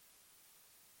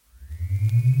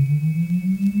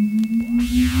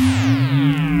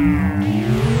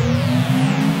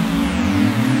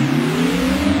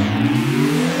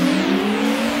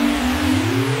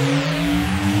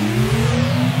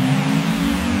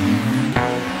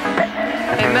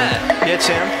hit,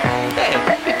 Sam? Hey,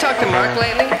 you talked to Mark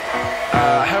lately?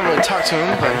 I haven't really talked to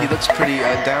him, but he looks pretty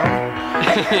down.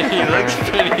 He looks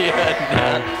pretty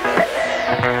down.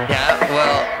 Yeah,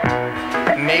 well,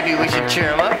 maybe we should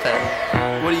cheer him up then.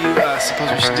 What do you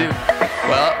suppose we should do?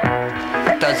 Well,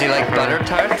 does he like butter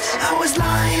tarts? I was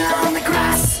lying on the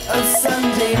grass of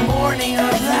Sunday morning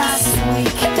of last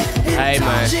week. Hey,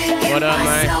 man. What up,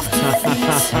 man?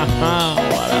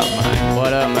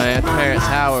 What up, man? Terrence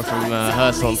Howard from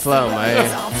Hustle and Flow, man.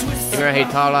 You remember he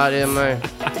talked like this, man?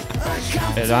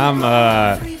 And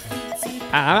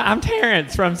I'm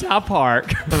Terrence from South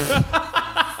Park.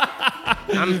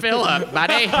 I'm Philip,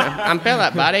 buddy. I'm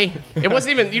Philip, buddy. It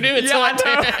wasn't even, you didn't even sound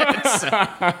like Terrence.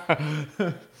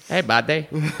 Hey, buddy.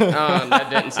 That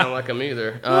didn't sound like him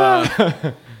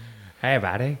either. Hey,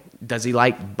 buddy. Does he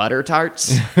like butter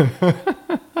tarts?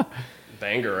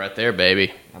 Banger right there,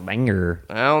 baby. A banger.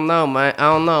 I don't know,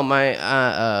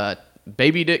 my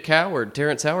baby dick Howard,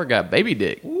 Terrence Howard got baby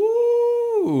dick.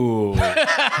 Ooh.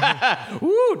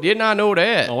 Woo, did not know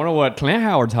that. I wonder what Clint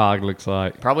Howard's hog looks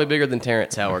like. Probably bigger than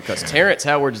Terrence Howard, because Terrence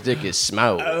Howard's dick is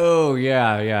small. Oh,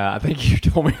 yeah. I think you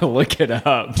told me to look it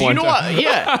up. Do you know what?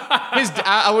 Yeah.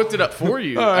 I looked it up for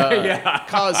you. Yeah.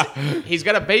 Because he's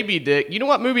got a baby dick. You know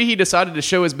what movie he decided to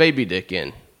show his baby dick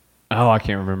in? Oh, I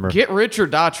can't remember. Get Rich or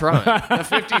Die Trying, a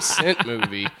 50 Cent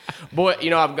movie. Boy, you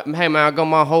know, I've gone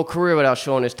my whole career without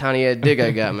showing this tiny ass dick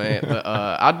I got, man. But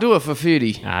I'll do it for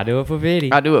 50. I do it for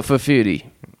Viddy. I do it for 50.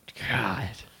 God.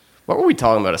 What were we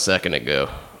talking about a second ago?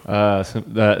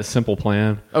 The Simple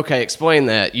Plan. Okay, explain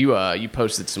that. You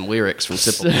posted some lyrics from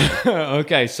Simple Plan.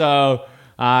 Okay, so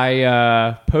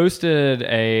I posted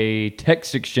a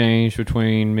text exchange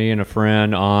between me and a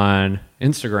friend on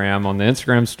Instagram, on the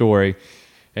Instagram story.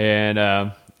 And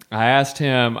I asked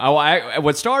him,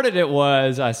 what started it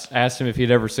was I asked him if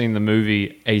he'd ever seen the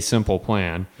movie A Simple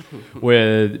Plan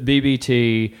with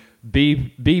BBT,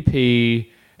 BP,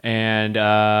 and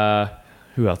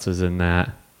who else is in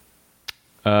that?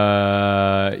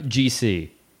 GC.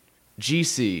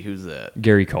 GC, who's that?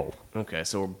 Gary Cole. Okay,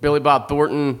 so we're Billy Bob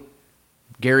Thornton,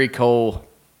 Gary Cole,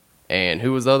 and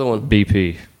who was the other one?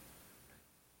 BP.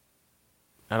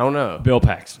 I don't know. Bill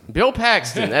Paxton. Bill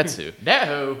Paxton, that's who. That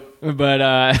hoe. But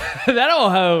that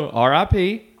old hoe,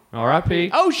 R.I.P. R.I.P.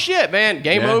 Oh, shit, man.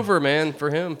 Game Yeah. over, man, for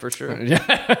him, for sure.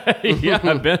 Yeah,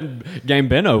 game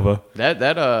been over.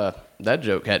 That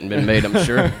joke hadn't been made, I'm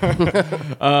sure.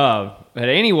 But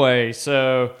anyway,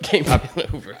 so Game been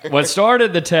over. what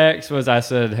started the text was I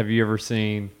said, have you ever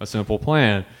seen A Simple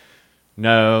Plan?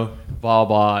 No, blah,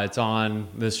 blah. It's on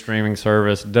this streaming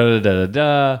service,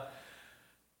 da-da-da-da-da.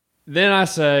 Then I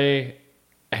say,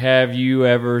 have you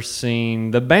ever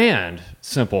seen the band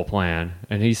Simple Plan?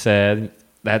 And he said,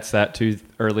 that's that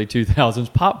early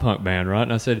 2000s pop punk band, right?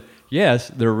 And I said, yes,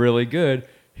 they're really good.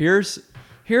 Here's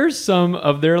some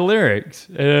of their lyrics.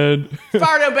 And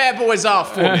Fire them bad boys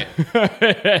off for me.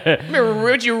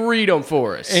 Would you read them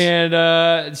for us?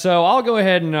 And so I'll go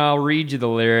ahead and I'll read you the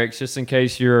lyrics just in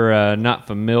case you're not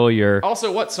familiar.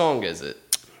 Also, what song is it?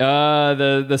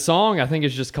 The song I think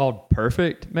is just called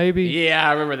Perfect, maybe. Yeah,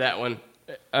 I remember that one.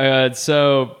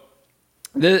 So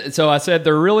I said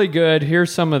they're really good.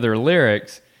 Here's some of their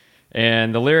lyrics,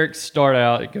 and the lyrics start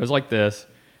out. It goes like this: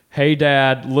 "Hey,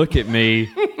 Dad, look at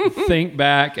me, think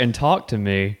back and talk to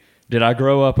me. Did I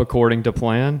grow up according to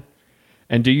plan?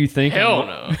 And do you think Hell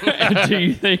no. do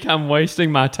you think I'm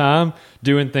wasting my time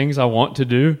doing things I want to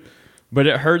do? But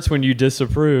it hurts when you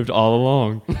disapproved all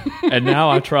along. And now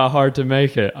I try hard to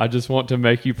make it. I just want to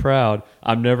make you proud.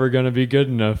 I'm never going to be good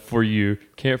enough for you.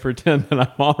 Can't pretend that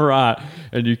I'm all right.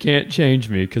 And you can't change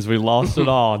me because we lost it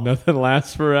all. Nothing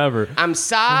lasts forever. I'm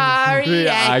sorry,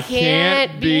 I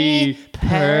can't be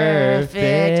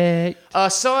perfect.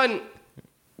 Son,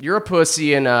 you're a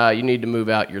pussy and you need to move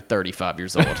out. You're 35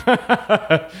 years old.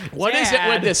 What is it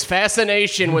with this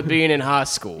fascination with being in high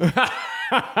school?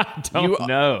 Don't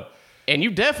know. And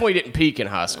you definitely didn't peak in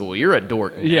high school. You're a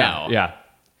dork now. Yeah.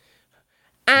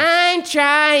 I'm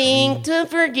trying to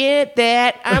forget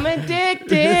that I'm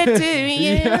addicted to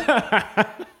you.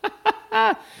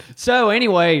 So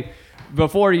anyway,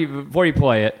 before you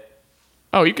play it.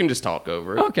 Oh, you can just talk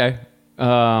over it. Okay.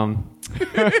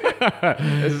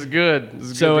 This is good.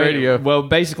 This is So good radio. well,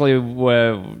 basically,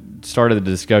 started the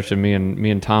discussion. Me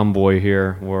and Tomboy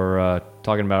here were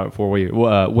talking about it before we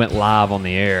went live on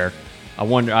the air.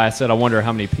 I said I wonder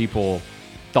how many people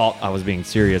thought I was being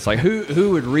serious. Like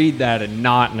who would read that and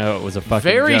not know it was a fucking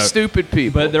Very joke? stupid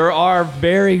people. But there are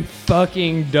very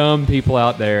fucking dumb people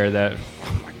out there that,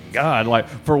 oh my God. Like,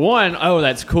 for one, oh,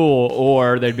 that's cool.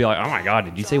 Or they'd be like, oh my God,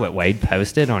 did you see what Wade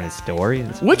posted on his story?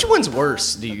 Which one's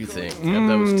worse, do you think, of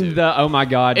those two? Oh my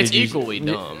God. It's equally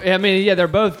dumb. I mean, yeah, they're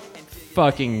both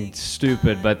fucking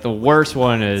stupid, but the worst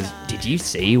one is, did you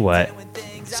see what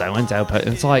so-and-so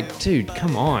posted? It's like, dude,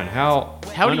 come on. How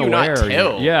do you not unaware are you?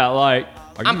 tell? Yeah, like,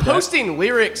 I'm posting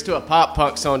lyrics to a pop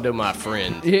punk song to my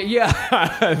friend. Yeah,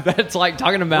 that's like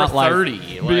talking about We're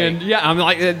 30, like being, yeah, I'm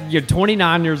like, you're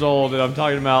 29 years old and I'm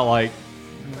talking about like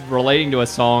relating to a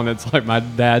song that's like my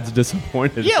dad's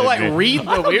disappointed. Yeah, in like me. read the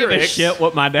I don't give a lyrics. shit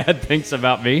what my dad thinks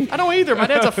about me. I don't either. My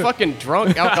dad's a fucking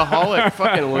drunk, alcoholic,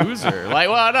 fucking loser. Like,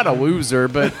 well, not a loser,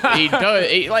 but he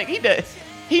does.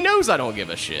 He knows I don't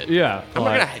give a shit. Yeah, I'm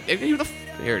not gonna.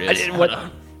 Here it is.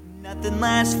 Nothing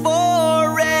lasts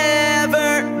forever.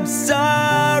 I'm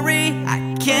sorry,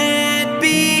 I can't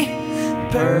be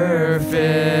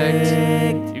perfect.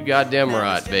 You goddamn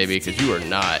right, baby, because you are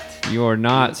not. You are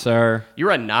not, sir. You're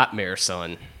a nightmare,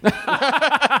 son. No,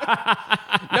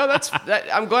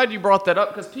 I'm glad you brought that up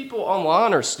because people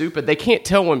online are stupid. They can't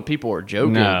tell when people are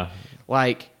joking. No.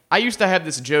 Like, I used to have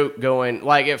this joke going,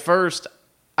 like, at first,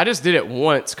 I just did it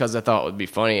once because I thought it would be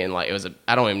funny, and like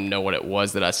I don't even know what it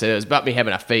was that I said. It was about me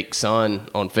having a fake son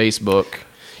on Facebook.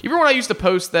 You remember when I used to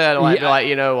post that, like, Yeah. like,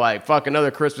 you know, like, fuck, another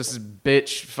Christmas is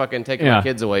bitch fucking taking my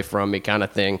kids away from me kind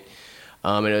of thing.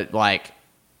 And it, like,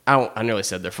 I nearly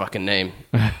said their fucking name.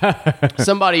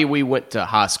 Somebody we went to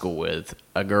high school with,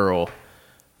 a girl,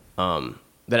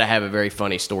 that I have a very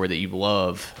funny story that you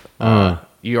love.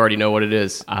 You already know what it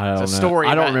is. I don't it's a know. story.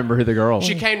 I don't remember who the girl was.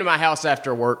 She came to my house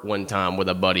after work one time with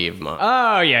a buddy of mine.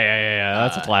 Oh, yeah.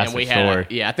 That's a classic And we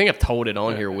story. had I think I've told it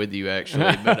on here with you,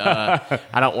 actually. But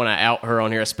I don't want to out her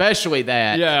on here, especially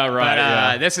that. Yeah, right, But,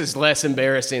 yeah. This is less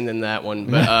embarrassing than that one.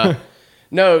 But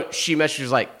no, she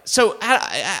messages like, so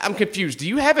I'm confused. Do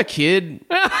you have a kid?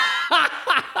 I'm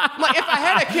like, if I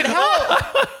had a kid, how...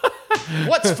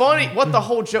 What's funny? What the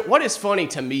whole joke? What is funny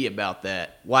to me about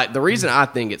that? Like, the reason I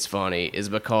think it's funny is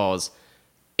because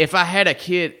if I had a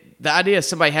kid, the idea of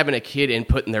somebody having a kid and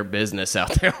putting their business out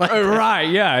there, like that, Right,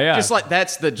 yeah. just like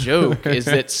that's the joke, is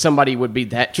that somebody would be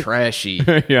that trashy.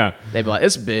 yeah. They'd be like,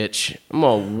 "This bitch, I'm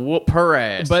gonna whoop her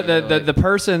ass." But you know, like, the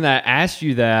person that asked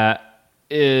you that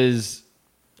is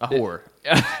a whore.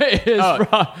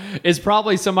 is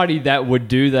probably somebody that would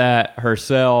do that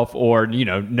herself, or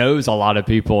knows a lot of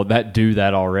people that do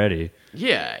that already.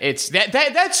 Yeah, it's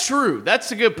that's true.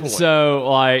 That's a good point. So,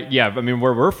 like, yeah, I mean,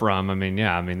 where we're from, I mean,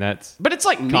 that's but it's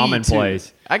like me, commonplace.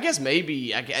 too. I guess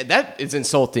maybe that is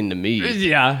insulting to me.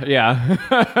 Yeah.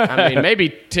 I mean, maybe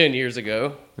 10 years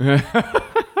ago. This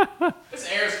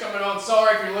air's coming on.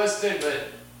 Sorry if you're listening, but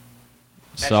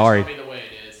that's Sorry. just gonna be the way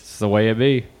it is. It's the way it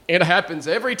be. It happens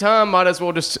every time. Might as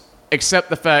well just accept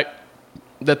the fact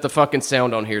that the fucking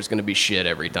sound on here is going to be shit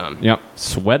every time. Yep.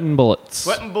 Sweating bullets.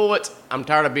 Sweating bullets. I'm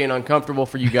tired of being uncomfortable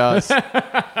for you guys.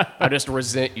 I just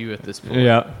resent you at this point.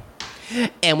 Yeah.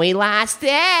 And we lost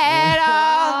it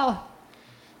all.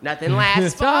 Nothing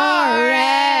lasts forever.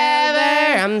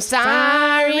 I'm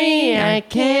sorry, I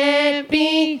can't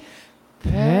be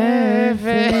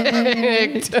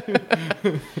perfect.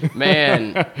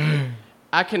 Man,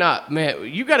 I cannot. Man,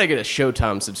 you got to get a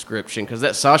Showtime subscription because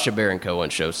that Sacha Baron Cohen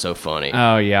show's so funny.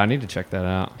 Oh, yeah, I need to check that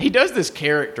out. He does this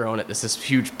character on it that's this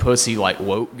huge pussy, like,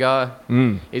 woke guy.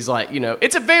 He's like,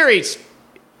 it's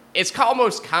it's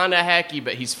almost kind of hacky,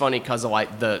 but he's funny because of,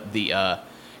 like,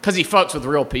 because he fucks with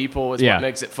real people is what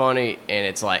makes it funny. And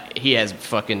it's like, he has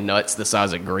fucking nuts the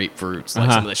size of grapefruits,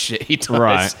 like some of the shit he does.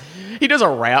 Right. He does a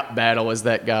rap battle as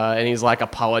that guy, and he's like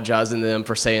apologizing to them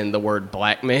for saying the word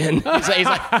black man. He's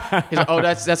like, oh,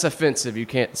 that's offensive. You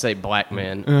can't say black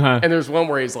man. And there's one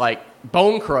where he's like,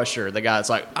 Bone Crusher. The guy's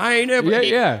like, I ain't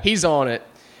ever. He's on it,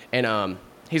 and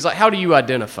he's like, how do you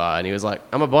identify? And he was like,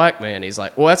 I'm a black man. He's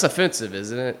like, well, that's offensive,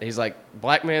 isn't it? He's like,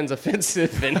 black man's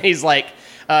offensive, and he's like,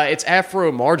 it's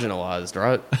Afro marginalized,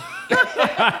 right?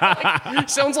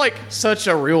 Sounds like such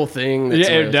a real thing. That's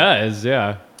Yeah, it does.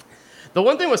 Yeah. The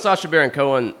one thing with Sacha Baron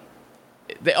Cohen,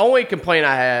 the only complaint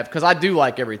I have, because I do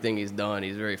like everything he's done,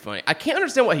 he's very funny. I can't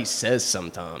understand what he says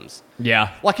sometimes.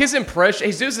 Yeah. Like his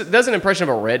impression, he does an impression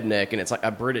of a redneck, and it's like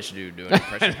a British dude doing an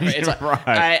impression. It's like,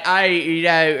 Right.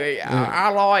 I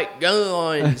like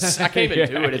guns. I can't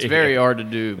even do it. It's very hard to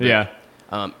do. But, Yeah.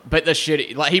 But the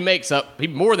shit, like he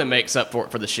more than makes up for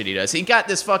it for the shit he does. He got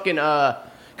this fucking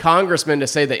congressman to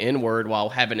say the N-word while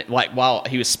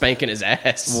he was spanking his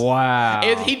ass. Wow.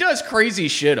 He does crazy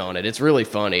shit on it. It's really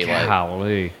funny.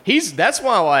 Golly. That's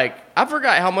why, like, I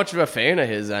forgot how much of a fan of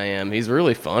his I am. He's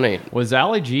really funny. Was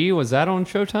Ali G, was that on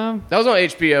Showtime? That was on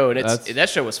HBO, and that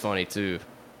show was funny too.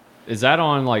 Is that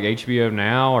on like HBO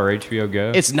Now or HBO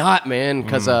Go? It's not, man,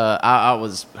 because I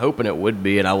was hoping it would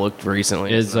be, and I looked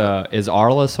recently. Is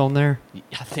Arliss on there?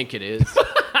 I think it is.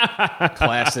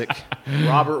 Classic.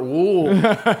 Robert Wool.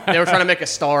 They were trying to make a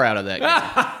star out of that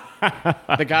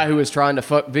guy. The guy who was trying to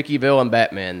fuck Vicky Vale and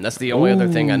Batman. That's the only other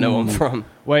thing I know him from.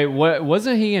 Wait, what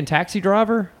wasn't he in Taxi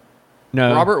Driver?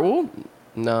 No. Robert Wool?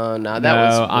 No, that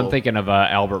was Wool. I'm thinking of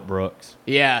Albert Brooks.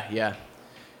 Yeah.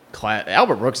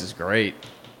 Albert Brooks is great.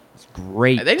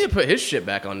 Great. They need to put his shit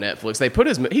back on Netflix. They put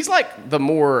he's like the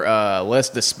more less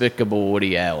despicable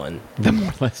Woody Allen.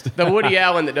 The Woody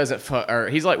Allen that doesn't fuck, or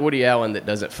he's like Woody Allen that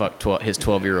doesn't fuck his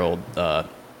 12-year-old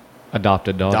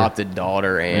adopted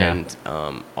daughter and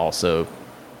also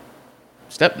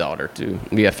stepdaughter too.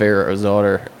 Yeah, Pharaoh's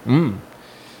daughter.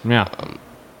 Yeah.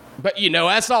 But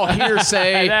that's all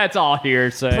hearsay. That's all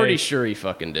hearsay. Pretty sure he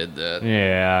fucking did that.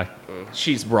 Yeah.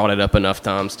 She's brought it up enough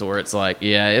times to where it's like,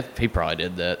 yeah, he probably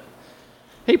did that.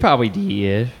 He probably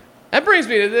did. That brings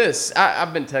me to this.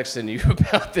 I've been texting you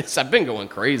about this. I've been going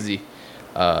crazy,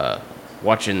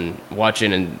 watching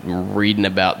and reading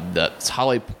about the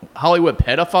Hollywood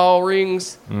pedophile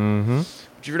rings. Mm-hmm.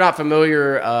 If you're not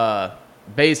familiar,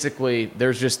 basically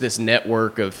there's just this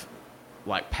network of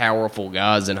like powerful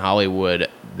guys in Hollywood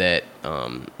that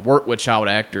work with child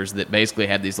actors that basically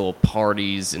have these little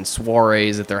parties and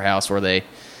soirees at their house where they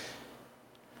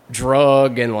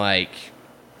drug and like.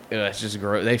 It's just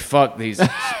gross. They fuck these.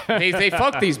 they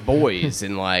fuck these boys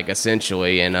and like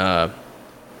essentially. And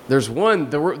there's one.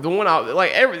 The one I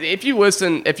like. If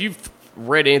you've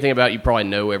read anything about it, you probably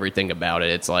know everything about it.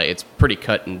 It's like it's pretty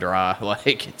cut and dry.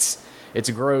 Like it's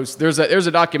gross. There's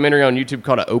a documentary on YouTube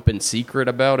called "An Open Secret"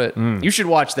 about it. You should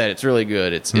watch that. It's really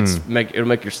good. It'll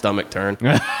make your stomach turn.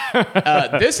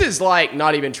 This is like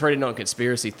not even treading on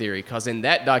conspiracy theory because in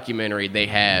that documentary they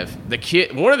have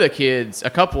one of the kids, a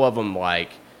couple of them like.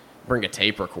 Bring a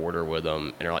tape recorder with them,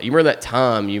 and they're like, "You remember that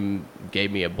time you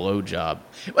gave me a blowjob?"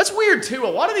 That's weird too. A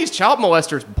lot of these child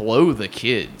molesters blow the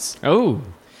kids. Oh,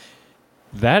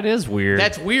 that is weird.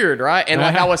 That's weird, right? And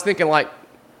like I was thinking, like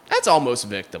that's almost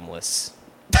victimless.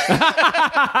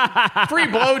 Free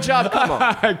blowjob, come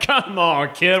on, come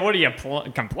on, kid. What are you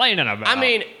complaining about? I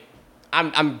mean,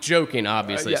 I'm joking.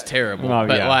 Obviously, it's terrible,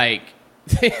 but yeah. like,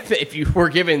 if you were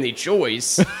given the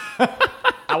choice.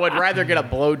 I would rather get a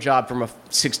blowjob from a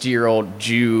 60-year-old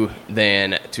Jew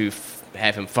than to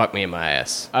have him fuck me in my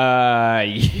ass.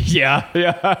 Yeah.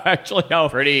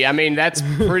 Actually, I mean, that's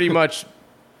pretty much.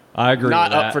 I agree.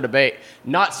 Not with up that. for debate.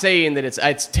 Not saying that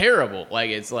it's terrible. Like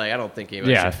it's like I don't think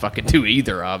anyone should fucking do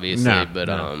either. Obviously, No, but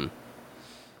no.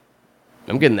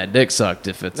 I'm getting that dick sucked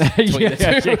if it's between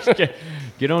the two.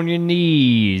 Get on your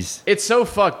knees. It's so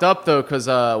fucked up though, because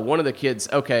one of the kids.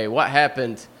 Okay, what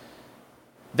happened?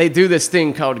 They do this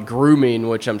thing called grooming,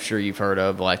 which I'm sure you've heard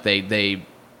of. Like they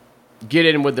get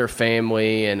in with their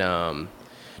family and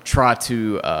try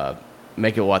to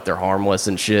make it like they're harmless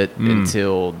and shit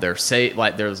until they're safe.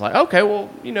 Like there's like, okay, well,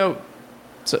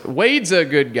 so Wade's a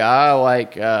good guy.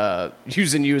 Like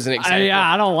using you as an example.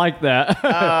 Yeah, I don't like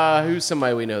that. Who's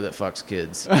somebody we know that fucks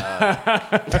kids?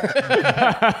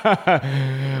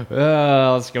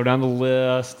 Let's go down the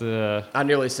list. I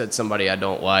nearly said somebody I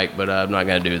don't like, but I'm not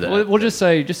gonna do that. We'll just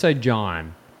say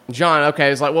John. John,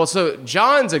 okay. It's like, well, so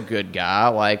John's a good guy.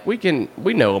 Like we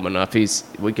know him enough.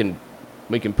 We can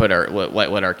put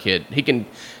let our kid. He can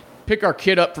pick our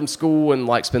kid up from school and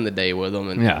like spend the day with him.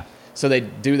 And yeah. So they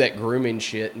do that grooming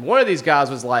shit. And one of these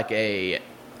guys was like I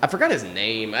forgot his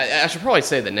name. I should probably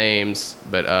say the names,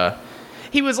 but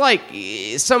he was like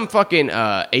some fucking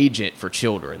agent for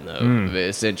children though.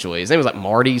 Essentially, his name was like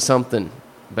Marty something.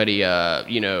 But he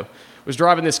was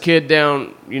driving this kid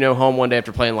down, home one day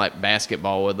after playing like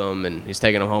basketball with him, and he's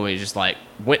taking him home. And he just like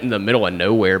went in the middle of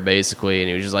nowhere basically, and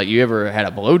he was just like, "You ever had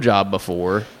a blowjob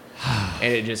before?"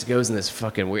 And it just goes in this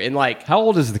fucking weird. And like, how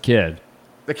old is the kid?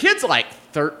 The kid's like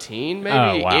 13, maybe,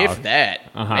 oh, wow. if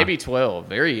that, maybe 12,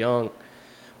 very young.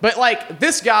 But like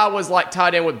this guy was like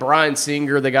tied in with Bryan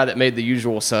Singer, the guy that made The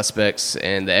Usual Suspects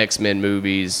and the X-Men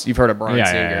movies. You've heard of Bryan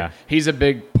Singer. Yeah. He's a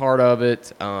big part of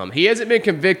it. He hasn't been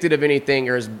convicted of anything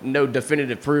or has no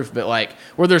definitive proof, but like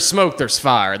where there's smoke, there's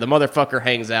fire. The motherfucker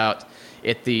hangs out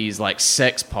at these like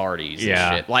sex parties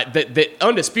and shit. Like the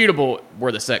undisputable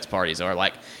where the sex parties are.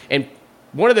 Like, and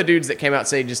one of the dudes that came out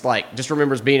saying just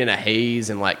remembers being in a haze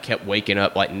and like kept waking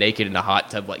up like naked in a hot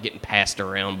tub, like getting passed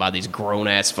around by these grown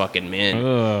ass fucking men.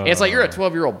 And it's like you're a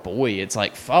 12-year-old boy. It's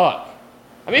like fuck.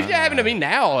 I mean, if it happened to me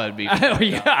now, it'd be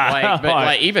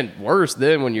like even worse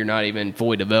than when you're not even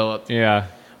fully developed. Yeah.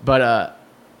 But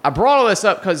I brought all this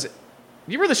up because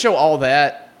you remember the show All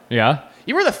That? Yeah.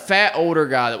 You were the fat older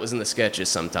guy that was in the sketches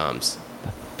sometimes.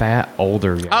 fat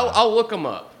older guy. I'll look him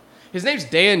up. His name's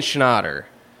Dan Schneider.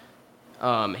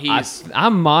 I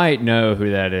might know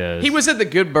who that is. He was in the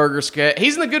Good Burger sketch.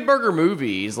 He's in the Good Burger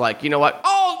movie. He's like, Keenan,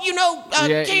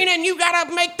 you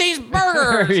gotta make these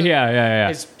burgers. yeah.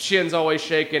 His chin's always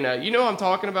shaking. You know what I'm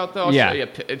talking about, though? Yeah.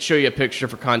 Show you a picture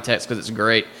for context because it's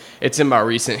great. It's in my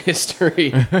recent history.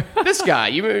 This guy,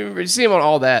 you see him on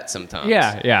all that sometimes.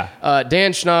 Yeah.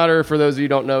 Dan Schneider, for those of you who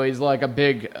don't know, he's like a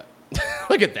big...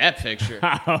 Look at that picture.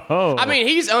 Oh. I mean,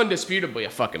 he's undisputably a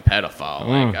fucking pedophile.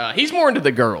 Like, he's more into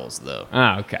the girls, though.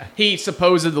 Oh, okay. He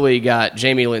supposedly got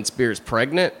Jamie Lynn Spears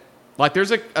pregnant. Like,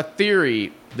 there's a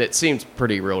theory that seems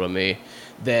pretty real to me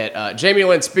that Jamie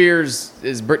Lynn Spears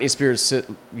is Britney Spears'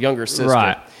 younger sister.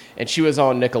 Right. And she was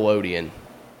on Nickelodeon.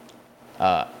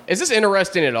 Is this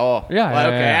interesting at all? Yeah.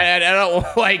 I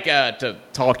don't like to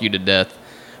talk you to death.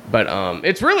 But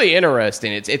it's really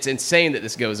interesting. It's insane that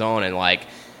this goes on, and, like,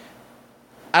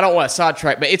 I don't want to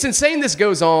sidetrack, but it's insane this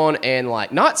goes on, and,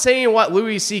 like, not saying what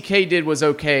Louis C.K. did was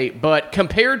okay, but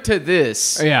compared to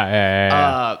this,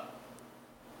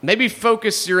 maybe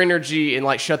focus your energy and,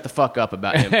 like, shut the fuck up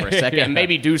about him for a second, and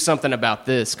maybe do something about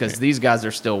this, because these guys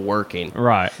are still working.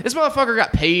 Right. This motherfucker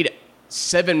got paid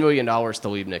 $7 million to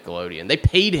leave Nickelodeon. They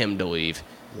paid him to leave.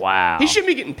 Wow. He shouldn't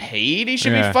be getting paid. He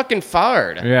should be fucking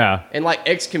fired. Yeah. And, like,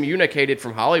 excommunicated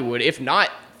from Hollywood, if not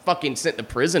fucking sent to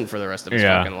prison for the rest of his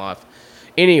fucking life.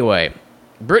 Anyway,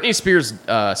 Britney Spears'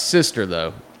 sister,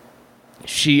 though,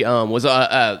 she was,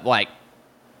 like,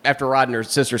 after riding her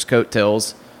sister's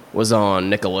coattails, was on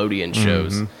Nickelodeon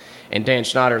shows. Mm-hmm. And Dan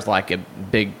Schneider's, like, a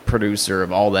big producer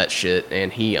of all that shit.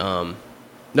 And he,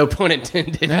 no pun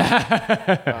intended,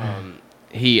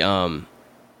 he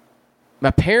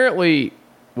apparently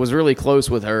was really close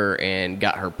with her and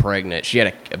got her pregnant. She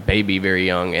had a baby very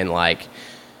young, and, like,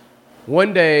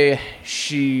 one day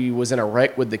she was in a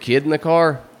wreck with the kid in the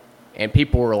car, and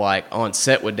people were, like, on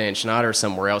set with Dan Schneider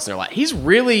somewhere else, and they're like, he's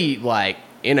really, like,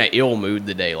 in an ill mood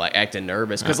today, like, acting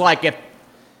nervous. Because, like, if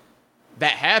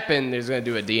that happened, there's going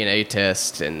to do a DNA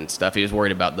test and stuff. He was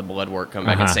worried about the blood work coming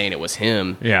back and saying it was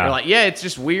him. Yeah. They're like, yeah, it's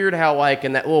just weird how, like,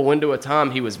 in that little window of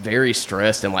time, he was very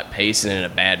stressed and, like, pacing in a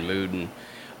bad mood. And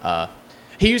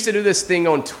he used to do this thing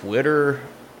on Twitter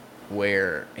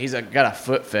where he's got a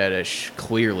foot fetish,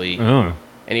 clearly. And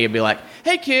he'd be like,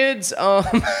 hey, kids. He'd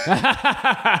be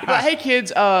like, hey,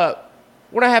 kids,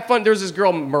 when I have fun, there was this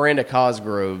girl, Miranda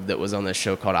Cosgrove, that was on this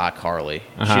show called iCarly.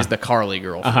 She's the Carly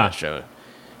girl from that show.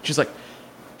 She's like,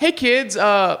 hey, kids,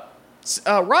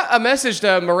 write a message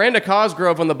to Miranda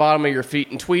Cosgrove on the bottom of your feet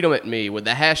and tweet them at me with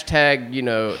the hashtag,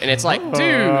 and it's like,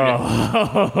 dude,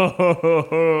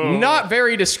 not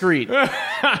very discreet.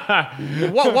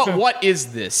 What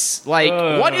is this? Like,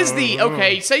 what is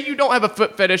okay, say you don't have a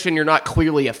foot fetish and you're not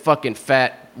clearly a fucking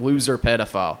fat loser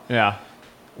pedophile. Yeah.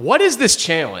 What is this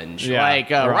challenge? Yeah, like,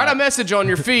 write a message on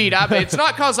your feed. It's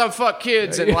not because I fuck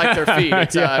kids and like their feet.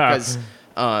 It's because...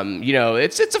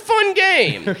 it's a fun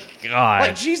game. God.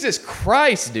 Like, Jesus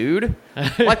Christ, dude.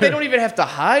 Like, they don't even have to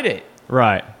hide it.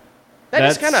 Right.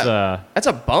 That's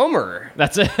a bummer.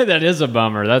 That is a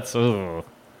bummer.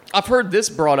 I've heard this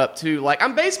brought up, too. Like,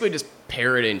 I'm basically just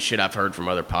parroting shit I've heard from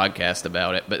other podcasts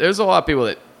about it, but there's a lot of people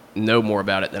that know more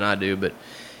about it than I do, but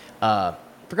I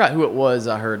forgot who it was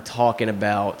I heard talking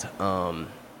about.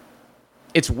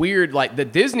 It's weird, like, the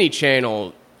Disney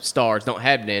Channel stars don't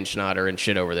have Dan Schneider and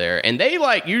shit over there, and they,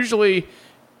 like, usually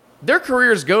their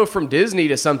careers go from Disney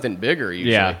to something bigger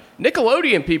usually. Yeah.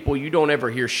 Nickelodeon people you don't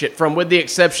ever hear shit from, with the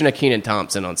exception of Kenan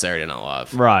Thompson on Saturday Night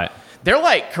Live. Right. Their,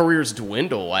 like, careers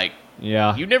dwindle. Like,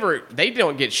 they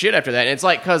don't get shit after that. And it's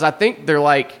like, because I think they're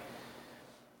like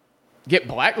get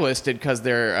blacklisted because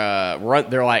they're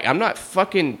like, I'm not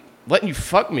fucking letting you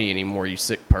fuck me anymore, you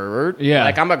sick pervert. Yeah.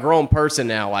 Like, I'm a grown person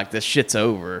now. Like, this shit's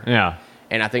over. Yeah.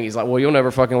 And I think he's like, well, you'll never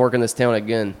fucking work in this town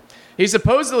again. He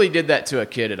supposedly did that to a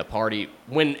kid at a party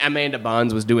when Amanda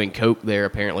Bynes was doing coke there,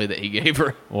 apparently, that he gave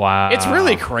her. Wow. It's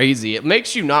really crazy. It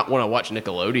makes you not want to watch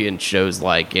Nickelodeon shows,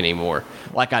 like, anymore.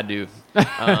 Like I do.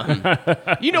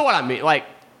 You know what I mean? Like,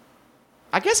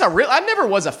 I guess I never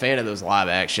was a fan of those live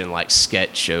action, like,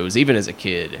 sketch shows, even as a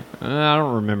kid. I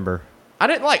don't remember. I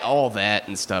didn't like all that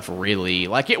and stuff, really.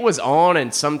 Like, it was on,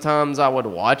 and sometimes I would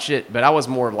watch it, but I was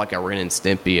more of like a Ren and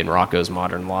Stimpy and Rocko's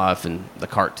Modern Life and the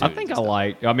cartoons. I think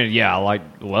loved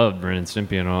Ren and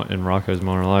Stimpy and Rocko's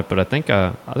Modern Life, but I think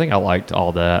I liked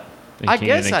all that. I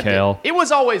guess I did. It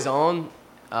was always on,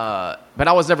 but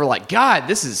I was never like, God,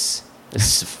 this is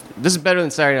better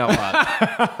than Saturday Night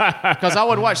Live. Because I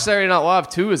would watch Saturday Night Live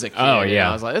too as a kid. Oh,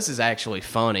 yeah. I was like, this is actually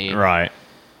funny. Right.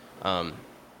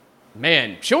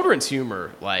 Man, children's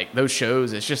humor, like, those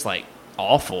shows, it's just, like,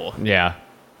 awful. Yeah.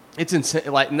 It's insane.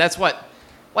 Like, and that's what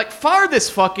Like, fire this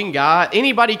fucking guy.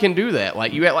 Anybody can do that.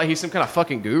 Like, you act like he's some kind of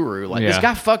fucking guru. Like, this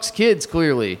guy fucks kids,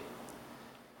 clearly.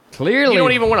 Clearly. You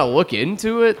don't even want to look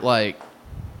into it? Like,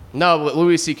 no,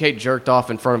 Louis C.K. jerked off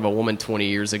in front of a woman 20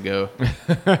 years ago.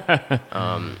 I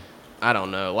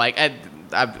don't know. Like,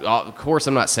 of course,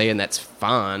 I'm not saying that's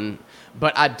fine,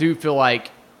 but I do feel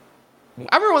like...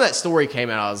 I remember when that story came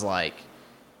out, I was like...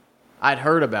 I'd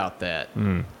heard about that.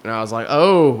 And I was like,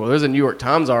 oh, well, there's a New York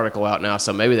Times article out now,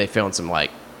 so maybe they found some, like...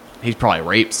 He's probably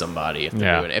raped somebody if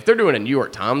they're doing it. If they're doing a New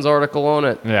York Times article on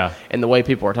it, and the way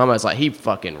people are talking about it, it's like he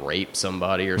fucking raped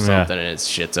somebody or something, and his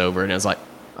shit's over. And it's like,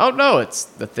 oh no, it's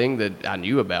the thing that I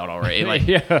knew about already. Like,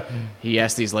 he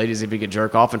asked these ladies if he could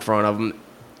jerk off in front of them.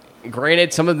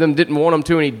 Granted, some of them didn't want him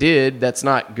to, and he did. That's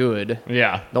not good.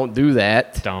 Yeah. Don't do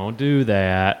that. Don't do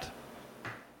that.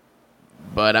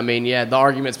 But, I mean, yeah, the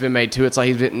argument's been made, too. It's like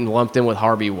he's getting lumped in with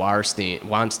Harvey Weinstein and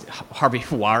fucking Harvey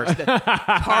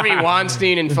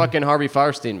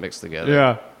Firestein mixed together.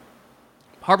 Yeah.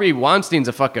 Harvey Weinstein's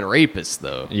a fucking rapist,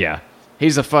 though. Yeah.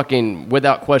 He's a fucking,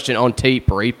 without question, on tape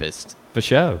rapist. For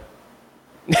sure.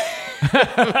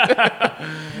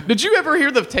 Did you ever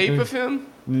hear the tape of him?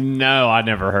 No, I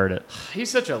never heard it. He's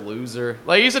such a loser.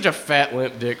 Like, he's such a fat,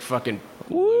 limp dick fucking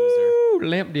loser.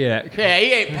 Limp dick. Yeah,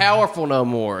 he ain't powerful no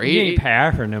more. He ain't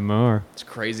powerful no more. It's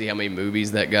crazy how many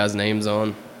movies that guy's name's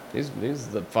on. He's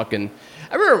the fucking...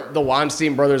 I remember the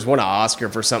Weinstein brothers won an Oscar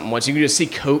for something once. You could just see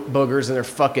coke boogers in their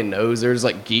fucking nose. They're just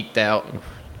like geeked out.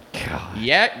 God.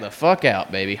 Yak the fuck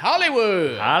out, baby.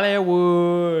 Hollywood.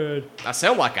 Hollywood. I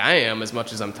sound like I am as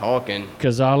much as I'm talking.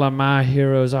 Because all of my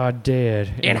heroes are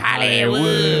dead In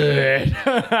Hollywood.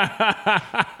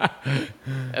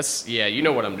 That's, yeah, you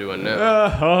know what I'm doing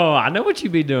now. Oh, I know what you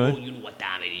be doing. You know what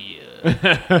time it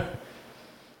is.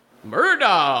 Murder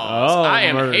Dolls. Oh, I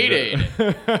am Murder. hated.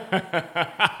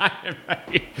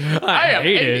 I am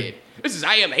hated. This is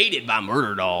I am hated by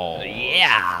Murder Dolls.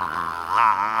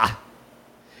 Yeah.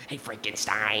 Hey,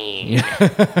 Frankenstein.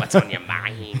 What's on your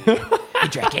mind? Hey,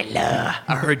 Dracula.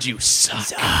 I heard you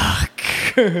suck.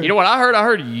 You know what I heard? I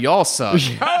heard y'all suck.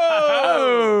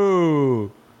 Oh!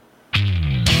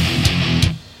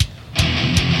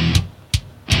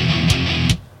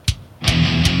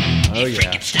 Oh,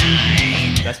 yeah.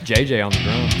 That's JJ on the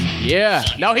drums. Yeah.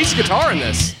 No, he's guitar in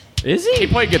this. Is He he?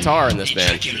 played guitar in this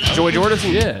band. Joey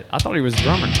Jordison? Yeah. I thought he was a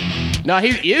drummer. No,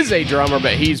 he is a drummer,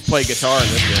 but he's played guitar in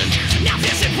this band. Now,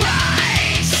 Fisher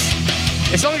Price.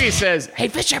 It's not like he says, Hey,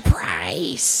 Fisher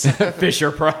Price.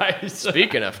 Fisher Price.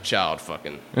 speaking of child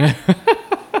fucking,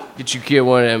 get you kid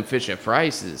one of them Fisher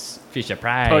Prices. Fisher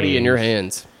Price. Putty in your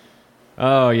hands.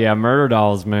 Oh, yeah. Murder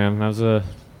Dolls, man. That was a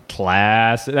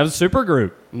class. That was a super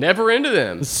group. Never into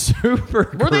them. Super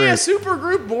group. Were they a super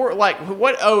group? More like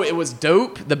what? Oh, it was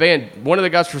Dope. The band. One of the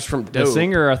guys was from Dope. The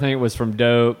singer, I think, was from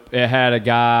Dope. It had a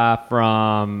guy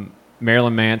from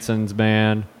Marilyn Manson's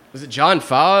band. Was it John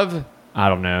Five? I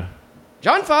don't know.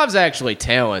 John Five's actually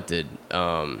talented.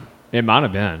 It might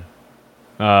have been.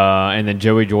 And then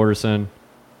Joey Jordison.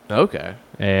 Okay.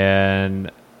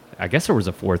 And I guess there was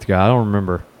a fourth guy. I don't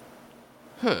remember.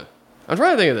 I'm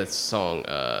trying to think of that song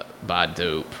by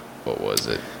Dope. What was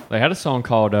it? They had a song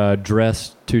called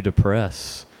Dressed to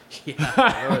Depress. Yeah,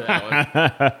 I remember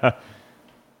that one.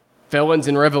 Felons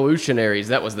and Revolutionaries.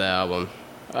 That was the album.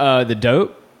 The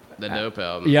Dope? The Dope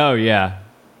album. Yeah, oh, yeah.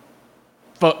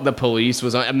 Fuck the Police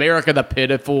was on. America the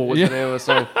Pitiful was the name of the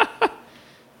song.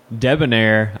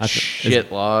 Debonair.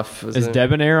 Shit Loft. Is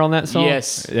Debonair on that song?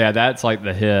 Yes. Yeah, that's like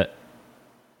the hit.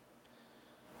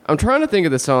 I'm trying to think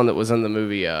of the song that was in the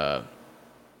movie.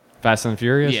 Fast and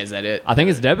Furious? Yeah, is that it? I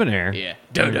think it's Debonair. Yeah.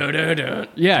 Dun, dun, dun, dun.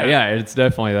 Yeah, it's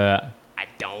definitely that. I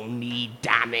don't need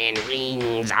diamond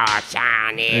rings or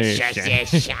shiny Hey,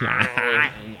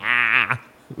 shine.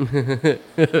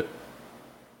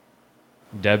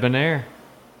 Debonair.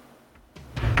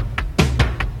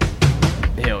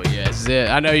 Hell yeah, this is it.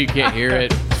 I know you can't hear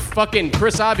it. Fucking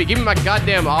Chris Ivy, give me my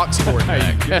goddamn Oxford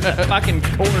back. Fucking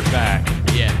quarterback.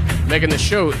 Yeah, making the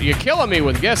show. You're killing me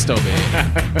with Gusto,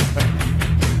 man.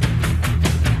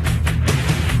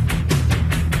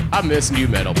 I miss new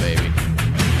metal, baby.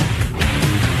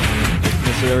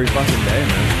 Miss it every fucking day,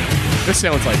 man. This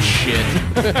sounds like shit.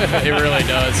 It really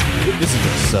does. This is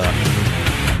gonna suck.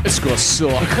 It's gonna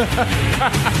suck.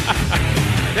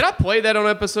 Did I play that on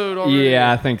episode already?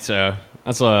 Yeah, I think so.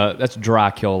 That's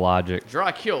dry kill logic.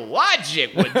 Dry kill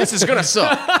logic with this is gonna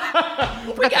suck.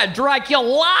 We got dry kill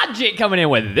logic coming in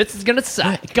with this is gonna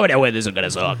suck. Coming out with this is gonna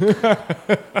suck. Know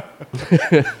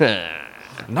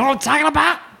what I'm talking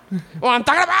about? What I'm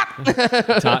talking about?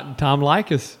 Tom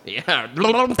Likas. Yeah.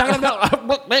 Know what I'm talking about?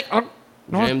 Know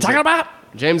what I'm talking about?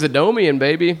 James Adomian,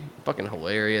 baby. Fucking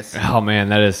hilarious. Oh man,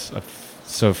 that is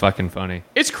so fucking funny.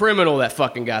 It's criminal that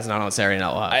fucking guy's not on Saturday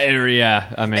Night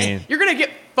Live. I mean, You're gonna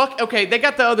get okay, they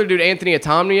got the other dude, Anthony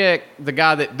Atomniak, the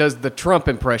guy that does the Trump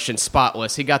impression,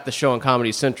 Spotless. He got the show on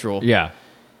Comedy Central. yeah.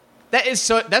 That's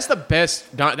the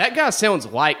best. That guy sounds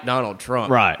like Donald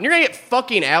Trump. Right. And you're gonna get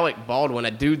fucking Alec Baldwin,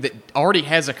 a dude that already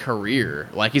has a career.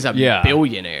 Like he's a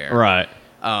billionaire. Right.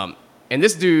 And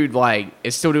this dude, like,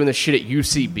 is still doing this shit at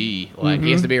UCB. Like,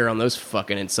 he has to be around those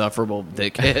fucking insufferable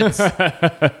dickheads.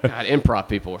 God, improv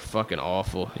people are fucking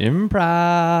awful.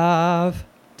 Improv.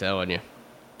 Telling you.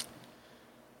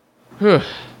 Whew.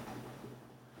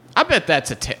 I bet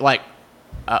that's like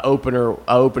a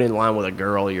opening line with a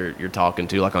girl you're talking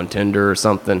to, like on Tinder or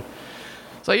something.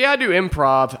 So yeah, I do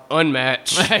improv,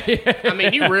 unmatched. I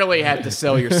mean, you really have to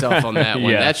sell yourself on that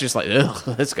one. Yeah. That's just like,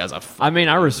 ugh, this guy's a. I mean,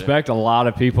 I respect a lot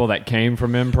of people that came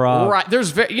from improv. Right.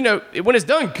 There's, when it's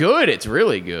done good, it's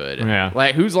really good. Yeah.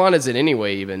 Like, whose line is it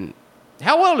anyway, even?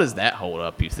 How well does that hold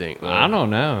up, you think? I don't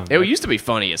know. It used to be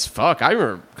funny as fuck. I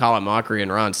remember Colin Mockery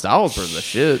and Ron Stiles were the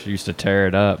shit. Used to tear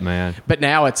it up, man. But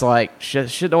now it's like,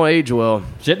 shit don't age well.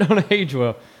 Shit don't age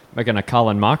well. Making a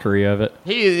Colin mockery of it.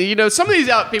 Some of these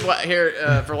people out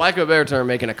here, for lack of a better term,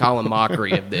 making a Colin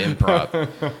mockery of the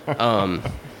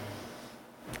improv.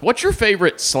 What's your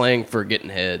favorite slang for getting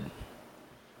head?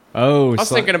 Oh, I was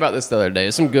thinking about this the other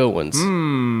day. Some good ones.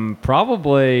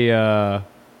 probably.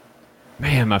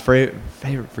 Man, my favorite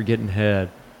for getting head.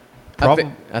 I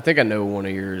think I know one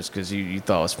of yours because you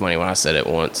thought it was funny when I said it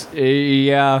once.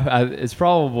 Yeah, it's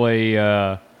probably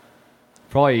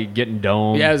getting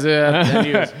domed. Yeah,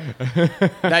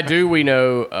 that dude we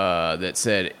know that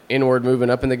said N-word moving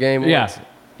up in the game once. Yeah.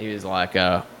 He was like,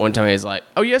 one time he was like,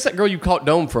 oh, yes, that girl you caught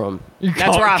dome from.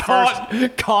 That's where I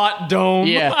caught dome.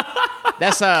 Yeah.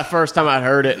 That's the first time I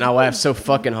heard it, and I laughed so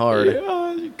fucking hard.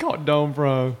 Yeah, you caught dome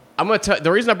from. I'm gonna tell.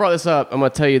 The reason I brought this up, I'm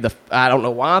gonna tell you I don't know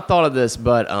why I thought of this,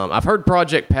 but I've heard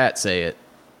Project Pat say it,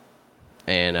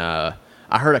 and I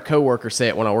heard a coworker say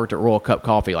it when I worked at Royal Cup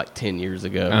Coffee like 10 years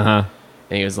ago. Uh-huh.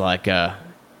 And he was like, "This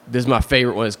is my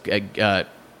favorite one: is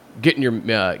getting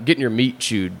your meat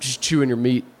chewed, just chewing your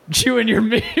meat." Chewing your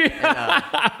meat. You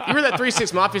remember that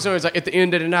 3-6 Mafia song? It's like, at the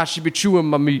end of the night, she be chewing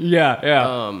my meat.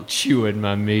 Yeah. Chewing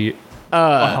my meat.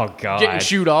 Oh God. Getting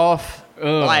chewed off.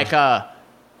 Ugh. Like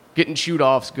getting chewed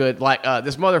off's good. Like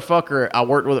this motherfucker I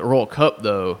worked with at Royal Cup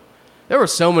though. There were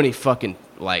so many fucking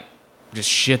like just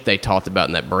shit they talked about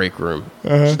in that break room.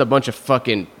 Just a bunch of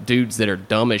fucking dudes that are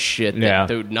dumb as shit that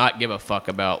do not give a fuck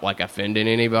about like offending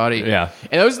anybody. Yeah.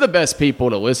 And those are the best people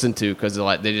to listen to because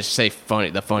like they just say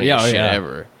the funniest shit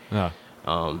ever. Yeah.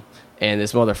 And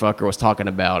this motherfucker was talking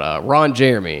about Ron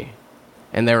Jeremy,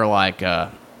 and they were like, they're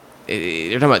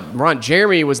talking about Ron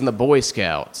Jeremy was in the Boy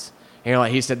Scouts, and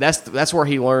like he said that's where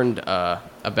he learned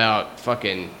about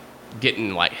fucking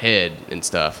getting like head and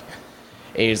stuff.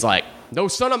 And he's like, no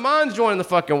son of mine's joining the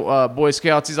fucking Boy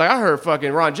Scouts. He's like, I heard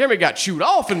fucking Ron Jeremy got chewed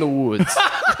off in the woods.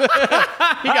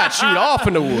 He got chewed off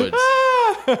in the woods.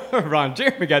 Ron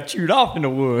Jeremy got chewed off in the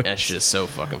woods. That's just so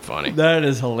fucking funny. That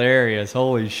is hilarious.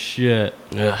 Holy shit.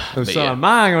 Ugh, No but son yeah. of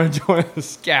mine going to join the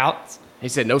Scouts. He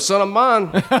said, no son of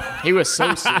mine. He was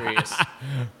so serious.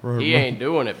 He ain't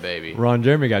doing it, baby. Ron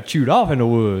Jeremy got chewed off in the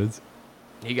woods.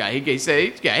 He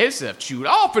said he got himself chewed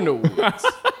off in the woods.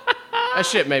 That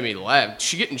shit made me laugh.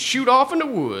 She getting chewed off in the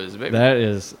woods, baby. That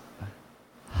is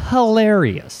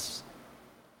hilarious.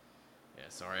 Yeah,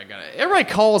 sorry, I got it. Everybody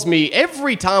calls me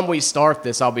every time we start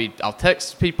this. I'll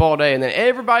text people all day, and then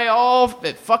everybody all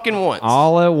at fucking once.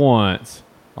 All at once.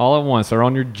 They're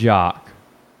on your jock.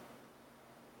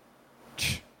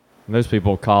 And those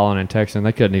people calling and texting,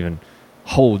 they couldn't even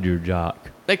hold your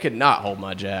jock. They could not hold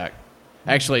my jack.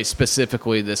 Actually,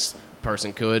 specifically, this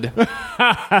person could.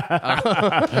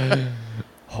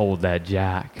 Hold that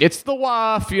jack. It's the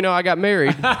wife. I got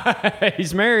married.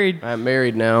 He's married. I'm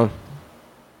married now.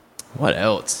 What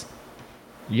else?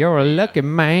 You're a lucky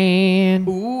man.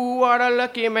 Ooh, what a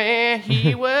lucky man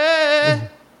he was.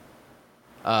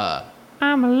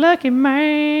 I'm a lucky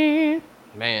man.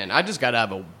 Man, I just got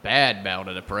out of a bad bout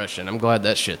of depression. I'm glad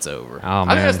that shit's over. Oh, I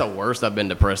man. think that's the worst I've been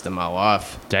depressed in my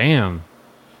life. Damn.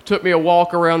 Took me a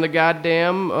walk around the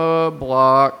goddamn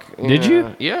block. Did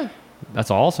you? Yeah.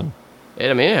 That's awesome.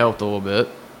 It helped a little bit.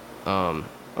 I'm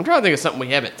trying to think of something we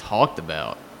haven't talked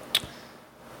about.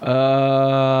 People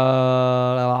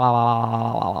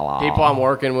I'm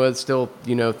working with still,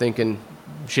 thinking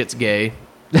shit's gay.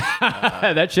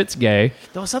 That shit's gay.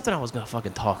 There was something I was going to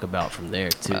fucking talk about from there,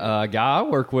 too. A guy I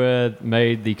work with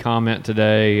made the comment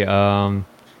today.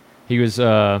 He was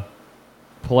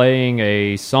playing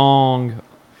a song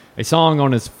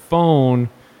on his phone,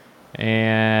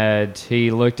 And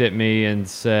he looked at me and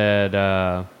said,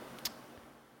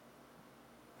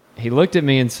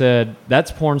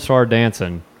 "That's porn star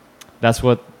dancing. That's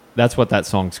what that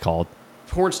song's called."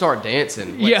 Porn star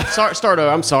dancing. Wait, Yeah. Start over.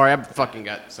 I'm sorry. I fucking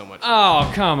got so much.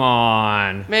 Oh, come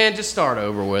on. Man, just start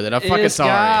over with it. I'm fucking This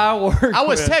sorry. guy worked I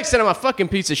was with- texting him a fucking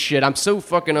piece of shit. I'm so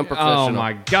fucking unprofessional. Oh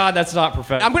my God, that's not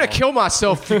professional. I'm gonna kill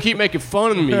myself if you keep making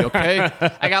fun of me, okay?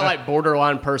 I got like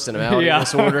borderline personality Yeah.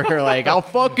 disorder. Like, I'll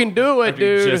fucking do it,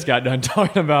 You dude. just got done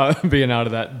talking about being out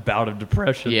of that bout of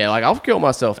depression. Yeah, like I'll kill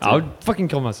myself too. I would fucking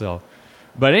kill myself.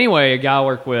 But anyway, a guy I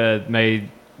work with made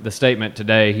the statement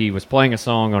today. He was playing a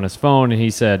song on his phone and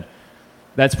he said,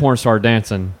 "That's porn star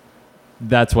dancing.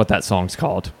 That's what that song's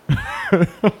called."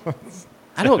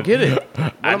 I don't get it.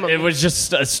 What am I- It was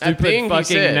just a thing stupid he fucking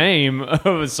said. name of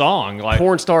a song. Like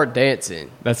porn star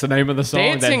dancing. that's the name of the song.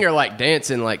 Dancing or like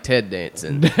dancing like Ted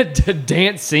dancing?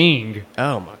 Dancing.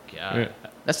 Oh my god.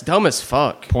 That's dumb as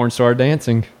fuck. Porn star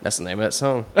dancing. That's the name of that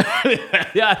song.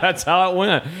 Yeah, that's how it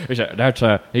went. He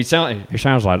said, he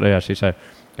sounds like this. He said,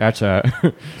 that's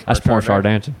porn star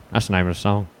dancing. That's the name of the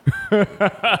song.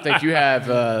 I think you have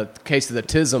a case of the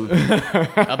tism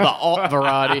of the alt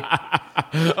variety.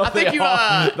 I think you.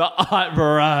 The odd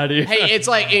variety. Hey, it's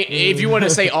like if you want to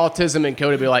say autism in code,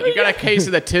 it'd be like you got a case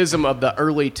of the tism of the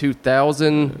early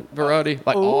 2000 variety,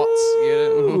 like aughts. Get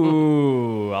it?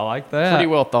 Ooh, I like that. Pretty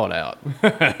well thought out.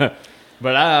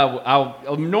 But I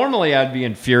normally I'd be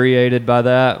infuriated by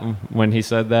that when he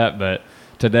said that, but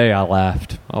today I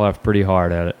laughed. I laughed pretty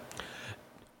hard at it.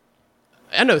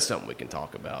 I know something we can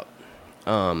talk about.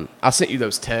 I sent you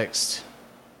those texts.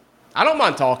 I don't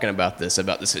mind talking about this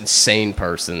insane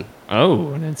person.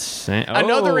 Oh, an insane!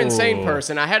 Another Oh. insane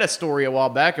person. I had a story a while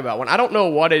back about one. I don't know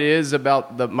what it is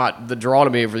about the draw to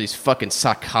me over these fucking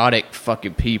psychotic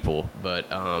fucking people, but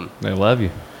They love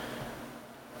you.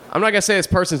 I'm not gonna say this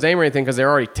person's name or anything because they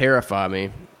already terrify me.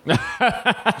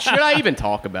 Should I even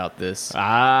talk about this?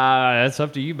 That's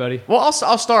up to you, buddy. Well,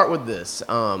 I'll start with this.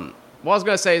 What I was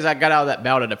gonna say is I got out of that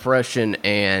bout of depression,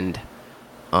 and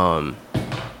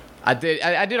I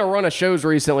did a run of shows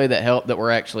recently that helped.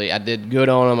 I did good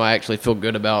on them. I actually feel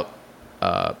good about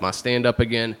my stand up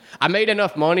again. I made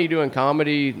enough money doing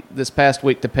comedy this past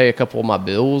week to pay a couple of my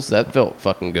bills. That felt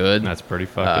fucking good. That's pretty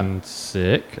fucking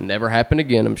sick. It'll never happen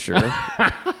again, I'm sure.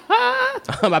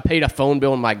 I paid a phone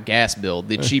bill and my gas bill,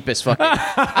 the cheapest fucking.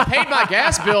 I paid my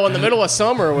gas bill in the middle of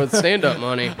summer with stand-up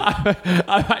money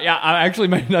I actually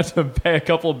made enough to pay a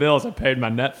couple of bills. I paid my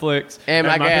Netflix and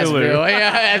my gas Hulu. bill.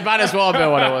 Yeah, it might as well have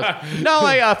been what it was. No,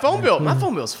 like phone bill. My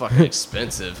phone bill's fucking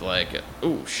expensive. Like,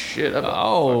 oh shit.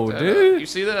 Oh, fucked that dude. up. You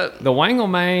see that? The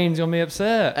Wangelman's gonna be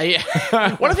upset.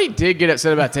 Yeah. What if he did get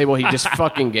upset about a table he just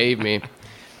fucking gave me? Dude,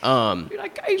 I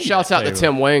gave you Shouts that out to table.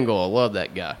 Tim Wangle. I love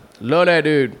that guy. Love that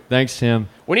dude. Thanks, Tim.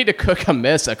 We need to cook a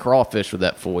mess of crawfish with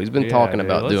that fool. He's been talking dude,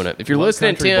 about let's- doing it. If you're Low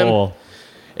listening, Country Tim, Bowl.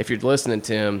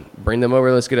 bring them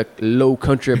over. Let's get a low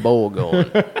country bowl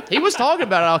going. He was talking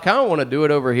about it. I kind of want to do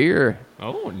it over here.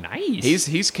 Oh, nice.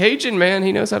 He's Cajun, man.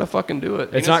 He knows how to fucking do it.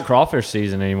 It's not crawfish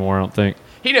season anymore, I don't think.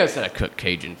 He knows how to cook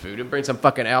Cajun food and bring some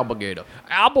fucking alligator.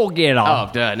 Alligator. Oh,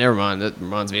 duh, never mind. That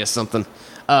reminds me of something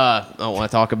I don't want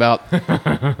to talk about.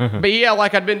 But yeah,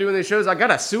 like I've been doing these shows, I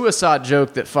got a suicide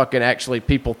joke that fucking actually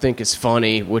people think is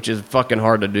funny, which is fucking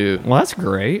hard to do. Well, that's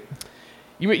great.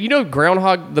 You know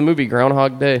the movie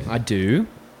Groundhog Day? I do.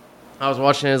 I was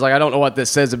watching it. It's like, I don't know what this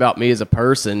says about me as a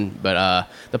person, but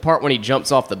the part when he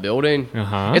jumps off the building,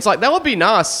 it's like, that would be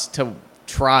nice to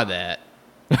try that.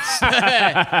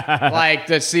 Like,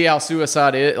 to see how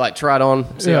suicide is, like, try it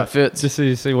on, see how it fits. Just so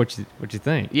you see what you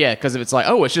think. Yeah, because if it's like,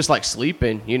 oh, it's just like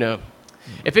sleeping, you know.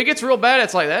 If it gets real bad,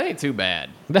 it's like, that ain't too bad.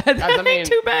 That I mean- ain't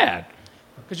too bad.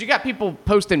 Because you got people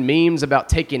posting memes about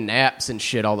taking naps and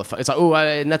shit all the It's like,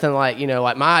 oh, nothing like, you know,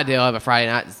 like my idea of a Friday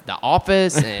night is The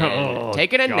Office and Oh,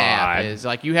 taking a nap God. is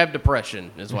like, you have depression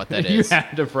is what that You is.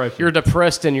 have depression. You're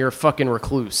depressed and you're a fucking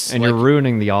recluse. and Like, you're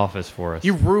ruining The Office for us.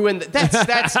 you ruined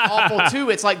that's awful too.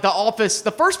 It's like The Office.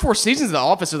 The first 4 seasons of The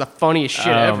Office are the funniest shit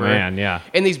Oh, ever. man, yeah.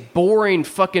 And these boring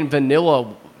fucking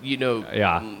vanilla, you know,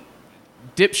 Yeah.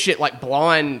 dipshit like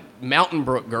blonde Mountain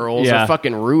Brook girls Yeah. are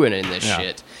fucking ruining this Yeah.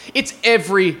 shit. It's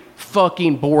every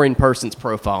fucking boring person's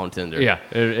profile on Tinder. Yeah,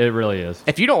 it really is.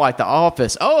 If you don't like The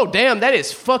Office, oh damn, that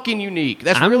is fucking unique.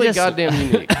 That's I'm really just- goddamn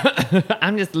unique.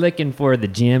 I'm just looking for the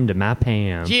gym to my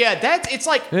Pam. Yeah, it's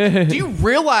like, do you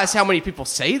realize how many people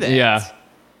say that? Yeah.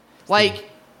 Like,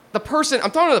 I'm talking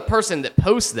to the person that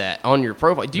posts that on your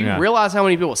profile. Do you Yeah. realize how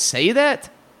many people say that?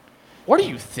 What are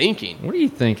you thinking? What are you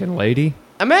thinking, lady?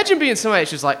 Imagine being somebody that's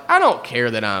just like, I don't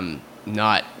care that I'm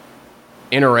not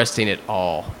interesting at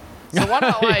all. So why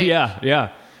not, like, Yeah.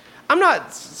 I'm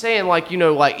not saying like,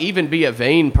 like even be a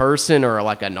vain person or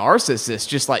like a narcissist.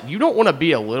 Just like you don't want to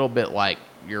be a little bit like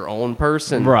your own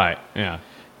person. Right. Yeah.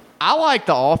 I like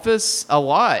The Office a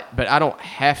lot, but I don't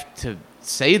have to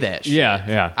say that shit. Yeah.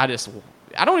 Yeah.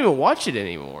 I don't even watch it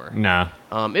anymore. Nah.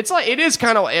 It's like, it is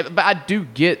kind of, but I do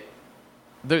get,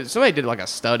 somebody did like a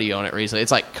study on it recently.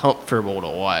 It's like comfortable to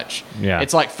watch. Yeah.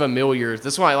 It's like familiar.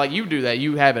 That's why like you do that.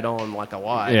 You have it on like a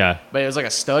lot. Yeah. But it was like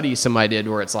a study somebody did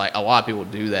where it's like a lot of people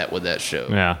do that with that show.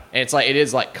 Yeah. And it's like, it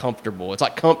is like comfortable. It's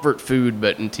like comfort food,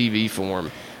 but in TV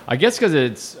form. I guess because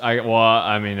it's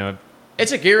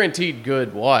It's a guaranteed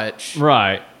good watch.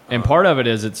 right, and part of it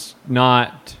is it's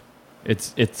not.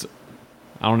 It's.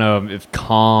 I don't know if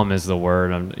calm is the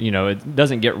word. It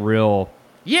doesn't get real.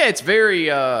 Yeah, it's very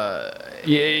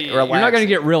You're not going to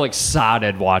get real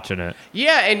excited watching it.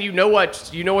 Yeah, and you know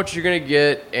what you're going to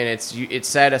get, and it's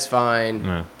satisfying.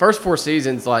 Yeah. First 4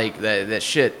 seasons, like that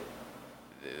shit,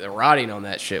 the writing on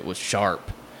that shit was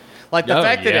sharp. Like the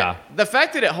fact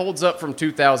that it holds up from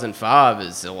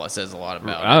 2005 says a lot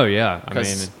about it. Oh yeah,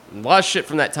 A lot of shit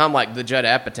from that time, like the Judd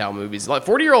Apatow movies, like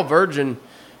 40-Year-Old Virgin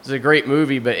is a great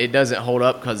movie, but it doesn't hold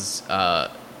up because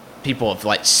people have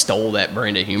like stole that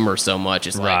brand of humor so much.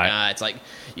 It's like it's like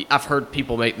I've heard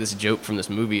people make this joke from this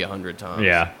movie 100 times.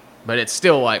 Yeah, but it's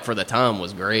still like for the time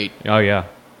was great. Oh yeah,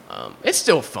 it's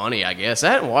still funny, I guess.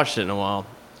 I hadn't watched it in a while.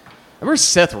 I remember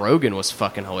Seth Rogen was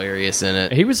fucking hilarious in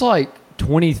it. he was like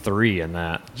 23 in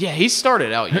that. Yeah, he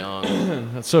started out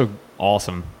young. That's so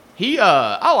awesome.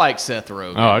 I like Seth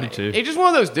Rogen. Oh, I do too. He's just one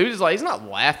of those dudes. Like he's not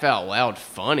laugh out loud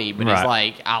funny, but he's Right.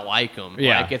 like I like him.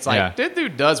 Yeah, Like it's like yeah. that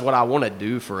dude does what I want to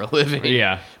do for a living.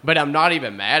 Yeah. but I'm not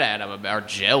even mad at him or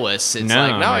jealous. It's No,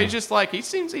 like no, I mean- he's just like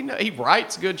he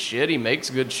writes good shit. He makes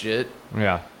good shit.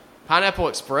 Yeah. Pineapple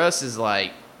Express is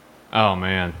like Oh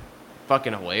man.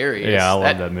 fucking hilarious. Yeah, I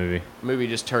love that movie. Movie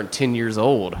just turned 10 years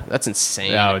old. That's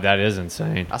insane. Oh, that is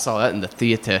insane. I saw that in the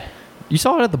theater. You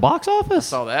saw it at the box office?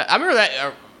 Saw that. I remember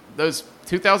that those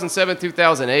 2007,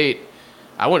 2008.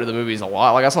 I went to the movies a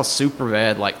lot. Like I saw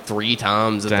Superbad like 3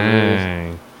 times at the movies.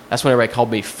 Dang. That's when everybody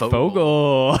called me Fogel.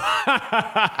 Fogel.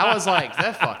 I was like,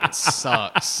 that fucking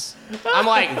sucks. I'm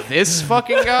like, this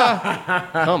fucking guy?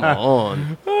 Come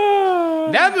on.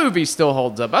 That movie still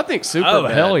holds up. I think Superbad. Oh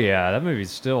hell yeah, that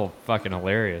movie's still fucking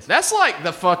hilarious. That's like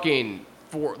the fucking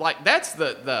that's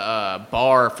the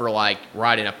bar for like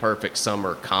writing a perfect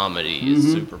summer comedy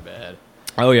is Superbad.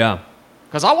 Oh yeah.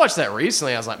 Because I watched that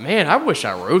recently. I was like, man, I wish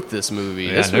I wrote this movie.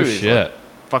 Yeah, this no movie's shit. like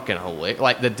fucking hilarious.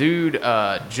 Like the dude,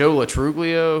 Joe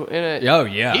Latruglio in it. Oh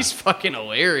yeah. He's fucking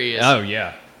hilarious. Oh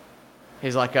yeah.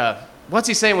 He's like, what's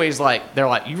he saying when he's like, they're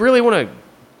like, you really want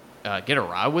to get a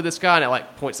ride with this guy? And it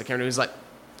like points the camera. He's like,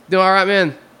 doing all right,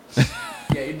 man.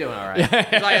 Yeah, you're doing all right.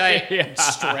 He's like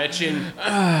stretching.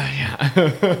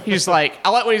 He's just like, I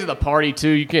like when he's at the party too.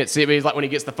 You can't see it, but he's like when he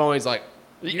gets the phone, he's like,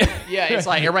 yeah, it's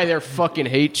like everybody there fucking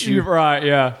hates you. You're right,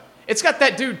 yeah. It's got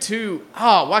that dude too.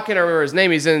 Oh, why can't I remember his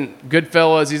name? He's in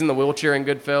Goodfellas. He's in the wheelchair in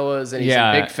Goodfellas, and he's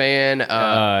a big fan.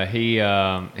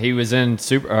 He was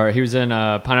in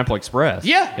Pineapple Express.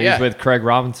 Yeah, he yeah. was with Craig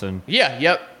Robinson. Yeah,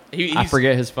 yep. I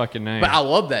forget his fucking name. but I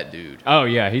love that dude. Oh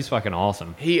yeah, he's fucking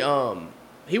awesome. He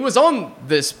was on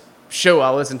this show I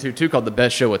listened to too called The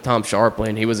Best Show with Tom Sharpling.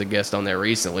 And he was a guest on there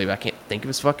recently, but I can't think of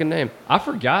his fucking name. I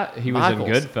forgot he was Michaels.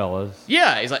 in Goodfellas.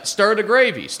 Yeah, he's like stir the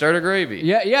gravy. Yeah,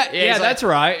 he's that's like,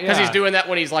 right. Because yeah. he's doing that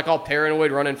when he's like all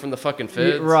paranoid, running from the fucking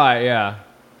feds. Right, yeah.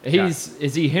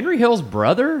 Is he Henry Hill's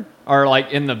brother or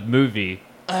like in the movie?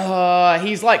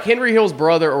 He's like Henry Hill's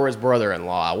brother or his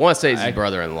brother-in-law. I want to say he's his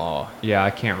brother-in-law. Yeah, I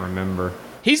can't remember.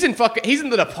 He's in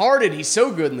The Departed. He's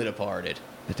so good in The Departed.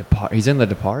 He's in The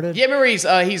Departed? Yeah, remember he's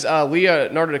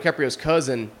Leonardo DiCaprio's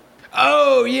cousin.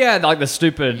 Oh, yeah, like the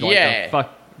stupid, like Yeah. the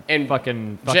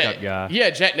fucking fuck up guy. Yeah,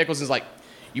 Jack Nicholson's like,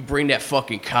 you bring that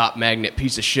fucking cop magnet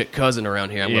piece of shit cousin around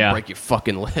here, I'm gonna break your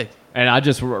fucking leg. And I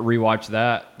just rewatched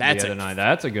that That's the other a- night.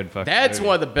 That's a good fucking That's movie.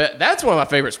 one of the best. That's one of my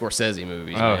favorite Scorsese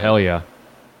movies. Oh, man. hell yeah.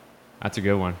 That's a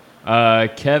good one.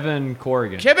 Kevin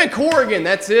Corrigan. Kevin Corrigan.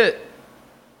 That's it.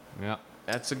 Yeah.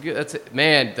 That's it.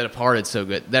 Man, The Departed's so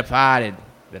good. The Departed.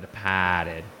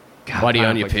 God, Buddy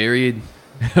on your period.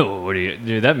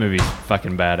 Dude, that movie's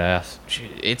fucking badass.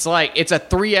 It's like it's a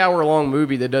 3-hour long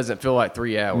movie that doesn't feel like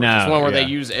 3 hours. No, It's one where yeah. they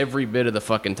use every bit of the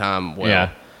fucking time well.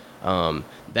 Yeah.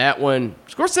 That one,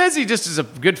 Scorsese just is a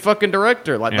good fucking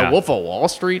director. Like Yeah. The Wolf of Wall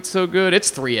Street's so good. It's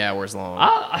 3 hours long.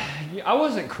 I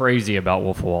wasn't crazy about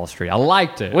Wolf of Wall Street. I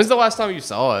liked it. When's the last time you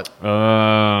saw it?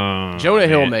 Jonah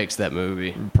Hill makes that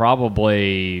movie.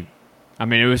 Probably. I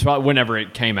mean, it was probably whenever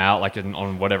it came out, like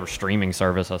on whatever streaming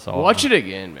service I saw. Watch it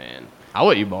again, man. I'll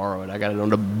let you borrow it. I got it on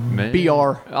the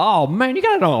BR. Oh man, you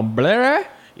got it on Blu-ray?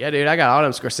 Yeah, dude, I got all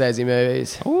them Scorsese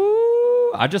movies.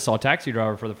 Ooh, I just saw Taxi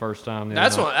Driver for the first time.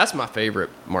 That's my favorite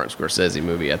Martin Scorsese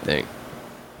movie, I think.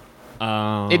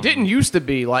 Um, It didn't used to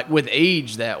be, like, with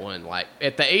age, that one. Like,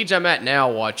 at the age I'm at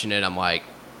now watching it, I'm like,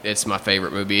 it's my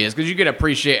favorite movie. Is because you can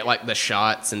appreciate, like, the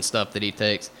shots and stuff that he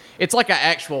takes. It's like an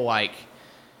actual, like,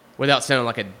 without sounding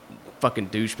like a fucking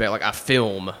douchebag, like a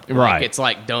film. Right. Like, it's,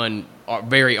 like, done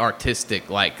very artistic,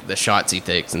 like, the shots he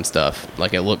takes and stuff.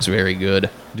 Like, it looks very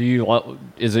good.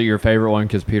 Is it your favorite one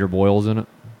because Peter Boyle's in it?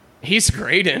 He's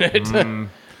great in it.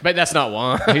 But that's not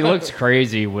one. He looks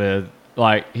crazy with,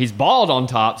 like, he's bald on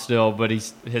top still, but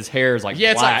his hair is like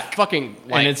Yeah, it's black. like fucking,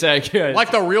 like, and it's like,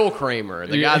 like the real Kramer,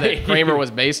 the guy that Kramer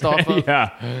was based off of.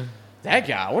 yeah. That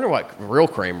guy, I wonder what real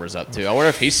Kramer's up to. I wonder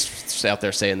if he's out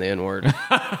there saying the N-word.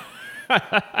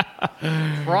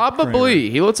 Probably.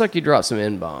 He looks like he dropped some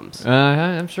N-bombs.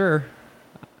 I'm sure.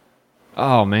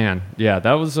 Oh man, yeah,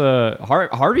 that was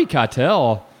Harvey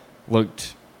Keitel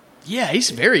looked, Yeah, he's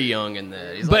very young in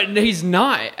that. He's but like, he's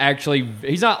not actually.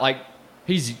 He's not like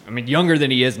younger than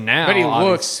he is now. but he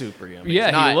obviously. looks super young. Yeah,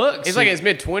 He's not- he looks. He's like in his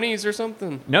mid-20s or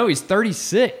something. No, he's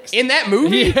 36. In that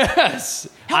movie? Yes.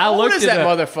 How old is it that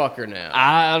up. motherfucker now?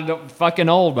 I don't fucking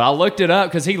old, but I looked it up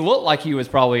because he looked like he was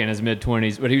probably in his mid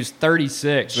 20s, but he was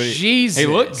 36. But Jesus. he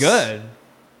looked good.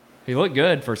 He looked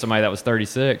good for somebody that was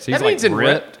 36. He's that like means in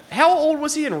ripped. how old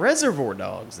was he in Reservoir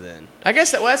Dogs then? I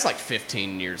guess that's like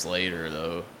 15 years later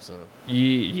though. So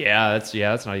Yeah, that's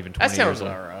not even 20 that sounds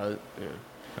years all old.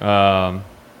 right.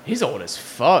 He's old as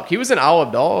fuck. He was in Isle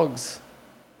of Dogs.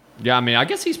 Yeah, I mean, I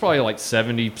guess he's probably like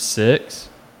 76.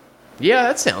 Yeah,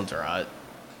 that sounds right.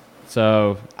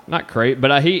 So not great,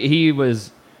 but he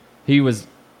was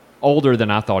older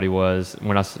than I thought he was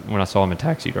when I saw him in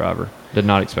Taxi Driver. Did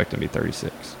not expect him to be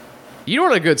 36. You know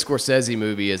what a good Scorsese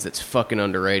movie is that's fucking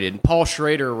underrated? Paul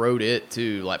Schrader wrote it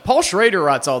too. Like Paul Schrader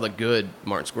writes all the good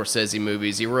Martin Scorsese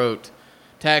movies. He wrote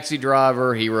Taxi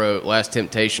Driver. He wrote Last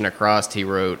Temptation of Christ. He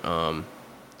wrote a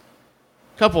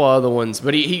couple other ones.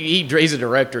 But he's a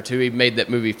director too. He made that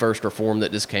movie First Reform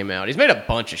that just came out. He's made a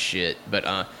bunch of shit.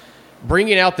 But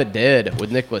Bringing Out the Dead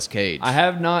with Nicolas Cage. I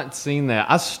have not seen that.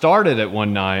 I started it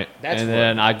one night, That's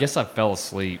then fun. I guess I fell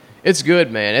asleep. It's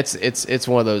good, man. It's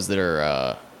one of those that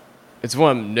are. It's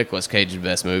one of Nicolas Cage's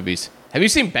best movies. Have you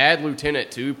seen Bad Lieutenant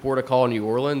 2, Port of Call, New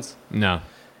Orleans? No.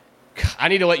 I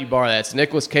need to let you borrow that. It's a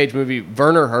Nicolas Cage movie.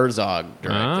 Werner Herzog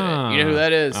directed it. You know who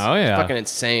that is? Oh, yeah. It's fucking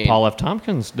insane. Paul F.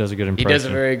 Tompkins does a good He impression. does a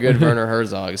very good Werner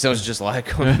Herzog. It sounds just like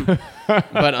him.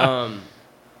 But,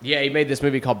 yeah, he made this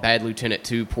movie called Bad Lieutenant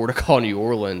 2, Port of Call, New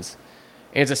Orleans.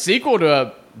 And it's a sequel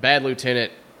to Bad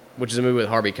Lieutenant, which is a movie with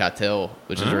Harvey Keitel,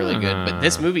 which is really good. But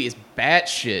this movie is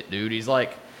batshit, dude. He's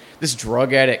like this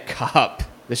drug addict cop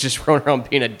that's just running around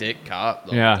being a dick cop.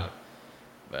 the whole Yeah. time.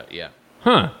 But, yeah.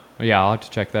 Huh. Yeah, I'll have to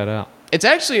check that out. It's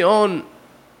actually on.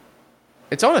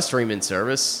 It's on a streaming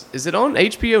service. Is it on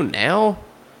HBO now?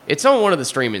 It's on one of the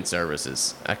streaming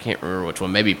services. I can't remember which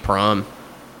one. Maybe Prime.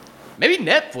 Maybe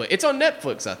Netflix. It's on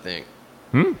Netflix, I think.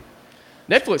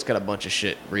 Netflix got a bunch of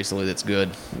shit recently that's good.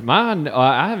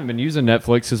 I haven't been using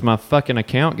Netflix because my fucking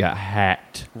account got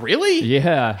hacked. Really?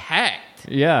 Yeah. Hacked.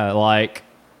 Yeah, like,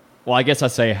 well, I guess I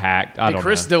say hacked. I Did don't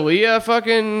Chris know. D'Elia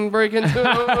fucking break into it?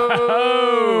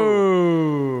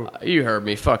 Oh, You heard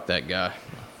me. Fuck that guy.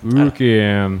 look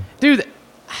him. Dude,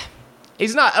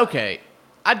 he's not. Okay.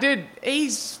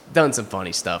 He's done some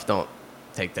funny stuff. Don't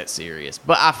take that serious.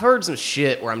 But I've heard some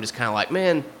shit where I'm just kind of like,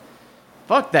 man,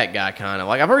 fuck that guy kind of.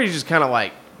 Like, I've heard he's just kind of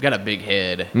like got a big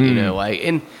head, you know? Like,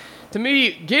 and to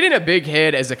me, getting a big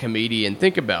head as a comedian,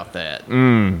 think about that.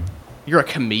 You're a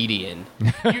comedian.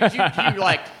 You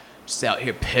like, just out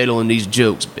here peddling these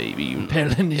jokes, baby.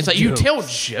 Peddling these It's like, jokes. you tell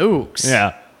jokes.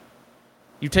 Yeah.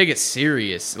 You take it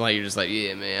serious. Like, you're just like,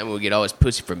 yeah, man, I'm going to get all this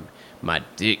pussy from my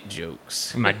dick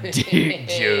jokes. My dick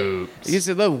jokes. It's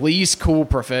the least cool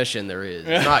profession there is.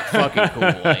 It's not fucking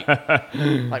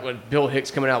cool. Like when Bill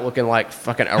Hicks coming out looking like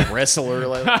fucking a wrestler,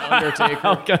 like Undertaker.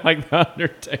 Okay, like the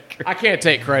Undertaker. I can't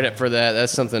take credit for that.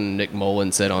 That's something Nick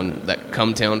Mullen said on that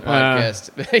Cumtown podcast.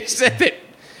 He said that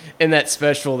in that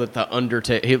special that the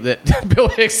Undertaker, that Bill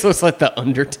Hicks looks like the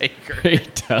Undertaker. He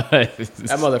does.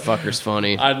 That motherfucker's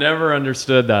funny. I never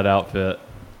understood that outfit.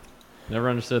 Never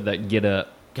understood that get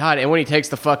up. God, and when he takes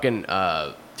the fucking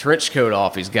trench coat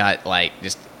off, he's got like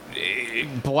just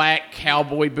black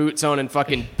cowboy boots on and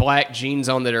fucking black jeans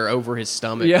on that are over his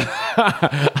stomach. Yeah.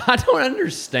 I don't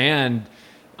understand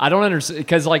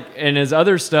because like in his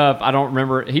other stuff, I don't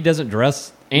remember. He doesn't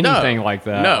dress anything like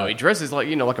that. No, he dresses like,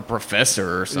 like a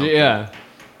professor or something. Yeah.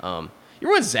 You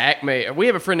remember when Zach made? We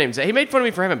have a friend named Zach. He made fun of me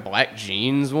for having black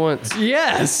jeans once.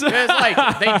 Yes. It's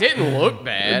like they didn't look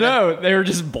bad. No, they were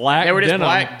just black. They were just denim.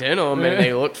 black denim, and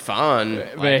they looked fun.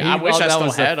 But Like, he I wish thought I that still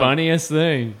was had the them. funniest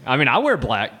thing. I mean, I wear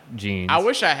black jeans. I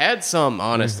wish I had some.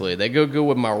 Honestly, they go good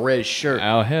with my red shirt.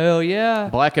 Oh hell yeah!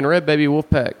 Black and red, baby.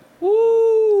 Wolfpack.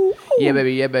 Woo! Yeah,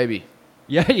 baby. Yeah, baby.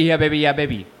 Yeah, yeah, baby, yeah,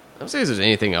 baby. Let's see if there's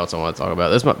anything else I want to talk about.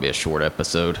 This might be a short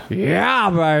episode.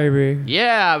 Yeah, baby.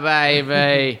 Yeah,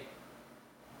 baby.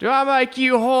 Do I make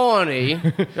you horny?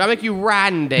 Do I make you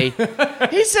randy?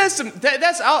 He says some.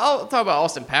 I'll talk about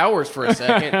Austin Powers for a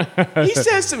second. He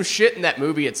says some shit in that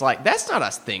movie. It's like that's not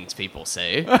us things people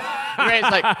say. Right? It's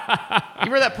like you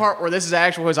remember that part where this is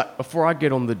actual. He's like, before I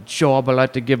get on the job, I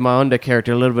like to give my under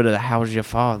character a little bit of the "How's your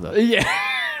father?" Yeah,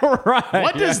 right.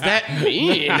 What does that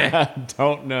mean? I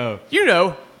don't know. You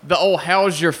know, the old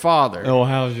 "How's your father?" Oh,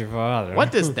 how's your father?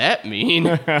 What does that mean?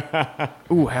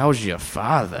 Ooh, how's your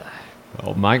father?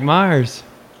 Oh, Mike Myers.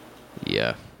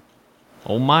 Yeah.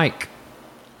 Old Mike.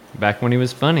 Back when he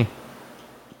was funny.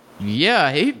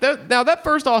 Yeah, now that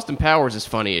first Austin Powers is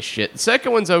funny as shit. The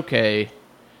second one's okay.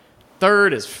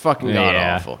 Third is fucking god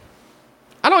awful.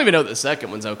 I don't even know that the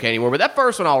second one's okay anymore, but that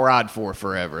first one I'll ride for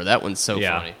forever. That one's so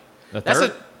funny. The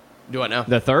third, do I know?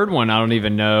 the third one, I don't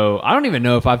even know. I don't even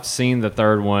know if I've seen the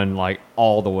third one like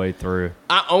all the way through.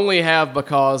 I only have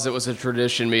because it was a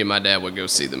tradition. Me and my dad would go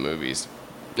see the movies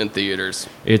in theaters.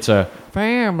 It's a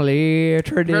family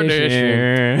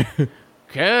tradition.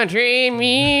 Country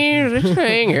music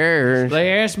singers.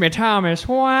 They asked me, Thomas,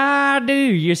 why do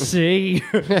you see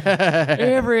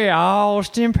every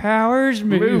Austin Powers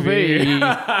movie?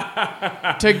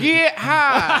 To get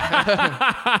high.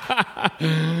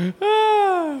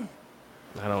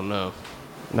 I don't know.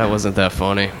 That wasn't that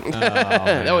funny.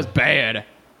 That was bad.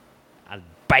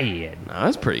 Bad. No,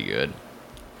 that's pretty good.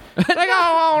 Like,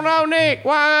 oh, no, Nick,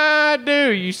 why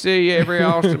do you see every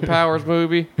Austin Powers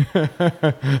movie?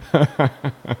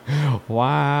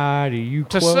 Why do you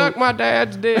To quote? suck my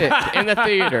dad's dick in the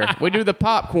theater. We do the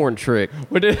popcorn trick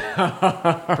What did-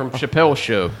 from Chappelle's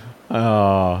Show.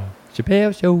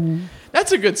 Chappelle Show.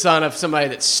 That's a good sign of somebody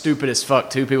that's stupid as fuck,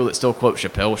 too. People that still quote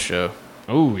Chappelle's Show.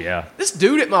 Oh, yeah. This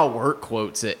dude at my work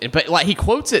quotes it, but like he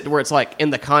quotes it where it's like in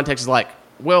the context is like,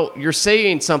 well, you're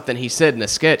saying something he said in a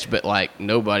sketch, but like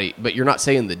but you're not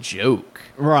saying the joke.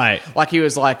 Right. Like he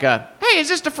was like, hey, is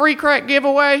this a free crack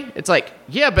giveaway? It's like,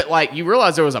 yeah, but like you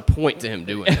realize there was a point to him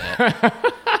doing that.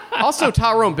 Also,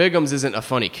 Tyrone Biggums isn't a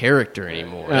funny character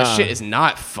anymore. That shit is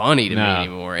not funny to me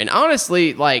anymore. And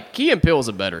honestly, like Key and Peele's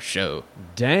a better show.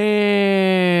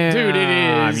 Damn. Dude, it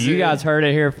is. You guys heard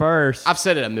it here first. I've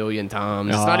said it a million times.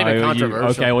 It's not even controversial.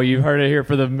 Okay, well, you've heard it here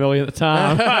for the millionth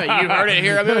time. You heard it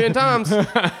here a million times.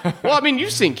 Well, I mean,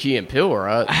 you've seen Key and Peele,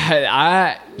 right?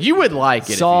 I You would like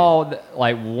it. saw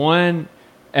like one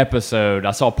episode.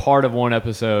 I saw part of one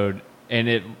episode, and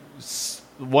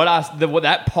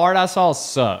that part I saw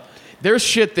sucked. There's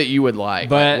shit that you would like.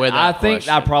 But without I think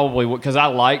question. I probably would because I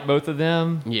like both of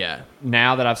them. Yeah.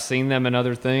 Now that I've seen them in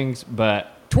other things, but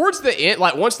Towards the end,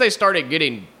 like once they started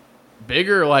getting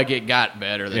bigger, like it got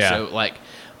better. The Yeah. show, like,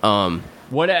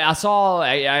 what I saw,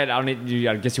 I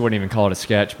guess you wouldn't even call it a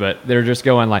sketch, but they're just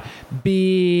going like,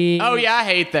 big. oh yeah, I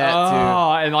hate that too.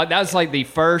 Oh, and like that's like the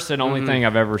first and only thing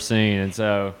I've ever seen, and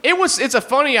so It's a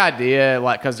funny idea,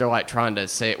 like because they're like trying to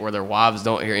say it where their wives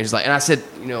don't hear. And he's like, and I said,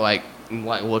 like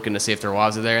looking to see if their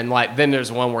wives are there, and like then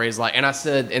there's one where he's like, and I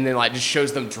said, and then like just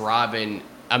shows them driving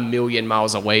a million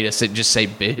miles away to just say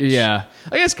bitch. Yeah.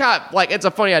 I guess kind of, like it's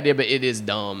a funny idea, but it is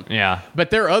dumb. yeah. But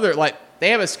there are other like they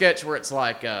have a sketch where it's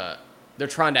like they're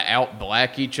trying to out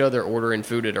black each other ordering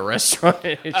food at a restaurant.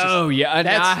 It's just- Oh yeah, and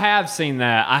that's- I have seen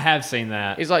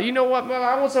that. He's like, you know what, man?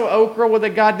 I want some okra with a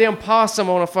goddamn possum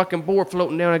on a fucking board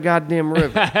floating down a goddamn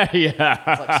river. Yeah,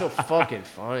 It's like so fucking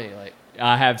funny. Like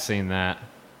I have seen that.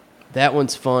 that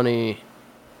one's funny.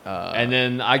 And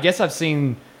then I guess I've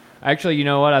seen. Actually, you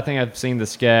know what? I think I've seen the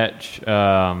sketch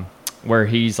where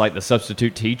he's like the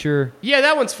substitute teacher. Yeah,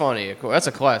 that one's funny. Of course, that's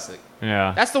a classic.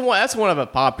 Yeah. That's the one. That's one of the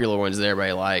popular ones that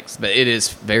everybody likes, but it is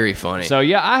very funny. So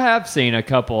yeah, I have seen a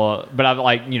couple, but I've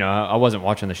I wasn't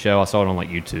watching the show. I saw it on like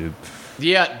YouTube.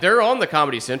 yeah, they're on the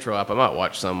Comedy Central app. I might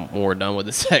watch some when we're done with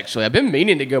this. Actually, I've been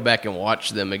meaning to go back and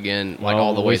watch them again, like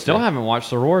all the way. We still through. haven't watched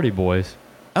Sorority Boys.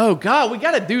 Oh God, we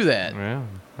got to do that. Yeah,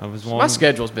 I was My one.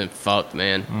 schedule's been fucked,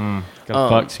 man. Got a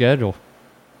fuck schedule.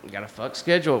 You got to fuck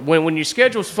schedule. When your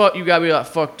schedule's fucked, you got to be like,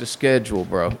 fuck the schedule,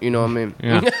 bro. You know what I mean?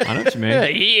 Yeah, I know what you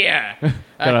mean. Yeah.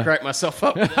 I Gotta- cracked myself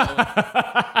up with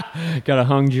that one. Got a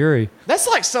hung jury. That's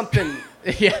like something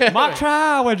Yeah. My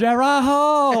trial with Gerard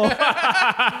Hall.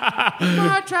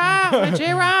 My trial with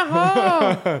J-Ron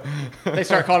Hall. They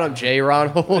start calling him J-Ron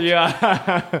Hall.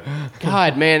 Yeah.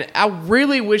 God, man, I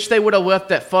really wish they would have left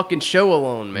that fucking show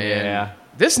alone, man. Yeah.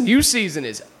 This new season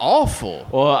is awful.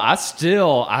 Well,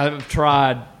 I've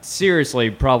tried seriously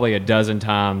probably a dozen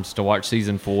times to watch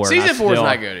season 4. Season 4 is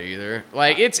not good either.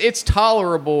 Like, it's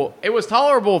tolerable. It was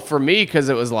tolerable for me because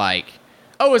it was like,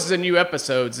 oh, this is a new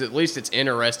episode. At least it's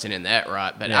interesting in that,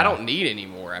 right? But I don't need any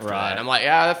more after Right. that. I'm like,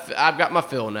 yeah, I've got my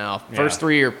fill now. First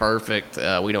 3 are perfect.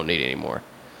 We don't need any more.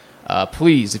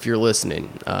 Please, if you're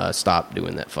listening, stop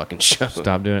doing that fucking show.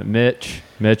 Stop doing it.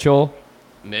 Mitchell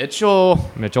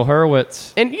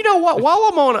Hurwitz. And you know what? While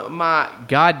I'm on my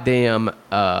goddamn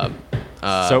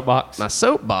Soapbox. my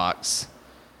soapbox,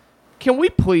 can we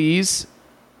please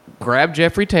grab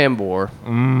Jeffrey Tambor?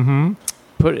 Mm-hmm.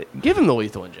 Give him the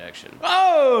lethal injection.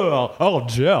 Jeff,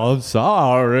 I'm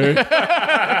sorry.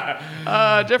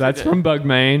 Jeffrey That's from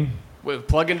Bugmain. with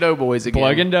Plugging Doughboys again.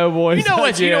 Plugging Doughboys. You know again.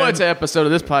 it's an episode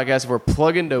of this podcast where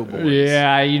Plugging Doughboys.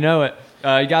 Yeah, you know it.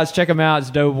 You guys check them out. It's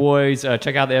Doughboys.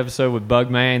 Check out the episode with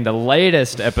Bugmain, the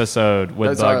latest episode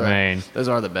with Bugmain. Those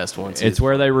are the best ones. It's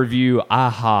where they review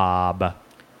IHOB,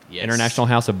 Yes. International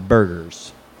House of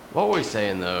Burgers. What were we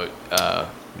saying though?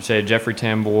 You say Jeffrey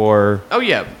Tambor. Oh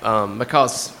yeah,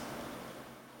 because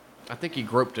I think he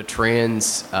groped a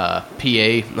trans PA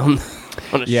on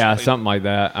a Yeah, show. something like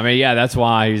that. I mean, yeah, that's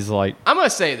why he's like, I'm gonna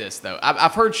say this though.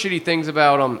 I've heard shitty things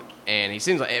about him, and he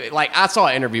seems like I saw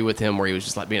an interview with him where he was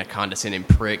just like being a condescending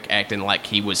prick, acting like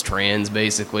he was trans.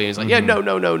 Basically, he's like, yeah, no. You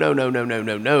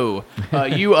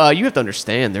have to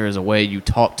understand there is a way you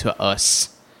talk to us.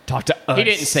 talk to us. He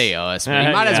didn't say us, but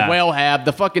he might as Yeah. well have.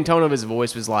 The fucking tone of his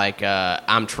voice was like,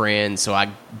 I'm trans, so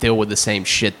I deal with the same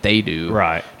shit they do.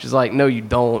 Right. Just like, no, you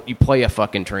don't. You play a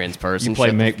fucking trans person. You play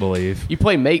Shut the make-believe. You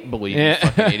play make-believe, Yeah.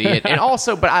 you fucking idiot. And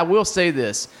also, but I will say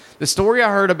this. The story I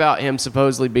heard about him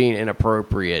supposedly being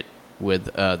inappropriate with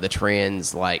the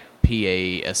trans, like,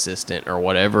 PA assistant or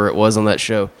whatever it was on that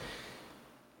show,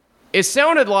 it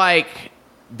sounded like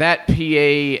that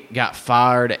PA got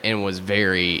fired and was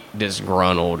very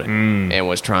disgruntled and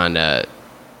was trying to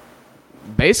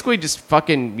basically just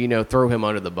fucking, throw him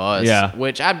under the bus. Yeah.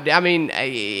 Which, I mean,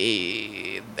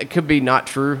 it could be not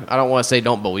true. I don't want to say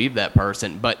don't believe that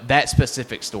person, but that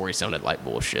specific story sounded like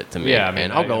bullshit to me. Yeah, I mean,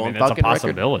 and I'll go on that's fucking a record.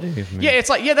 possibility. I mean, Yeah, it's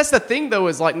like, that's the thing, though,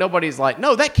 is like nobody's like,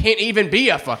 no, that can't even be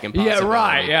a fucking possibility.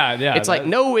 right, yeah, It's like,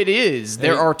 no, it is.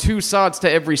 There are two sides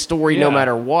to every story, no Yeah.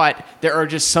 matter what. There are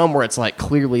just some where it's like,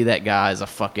 clearly that guy is a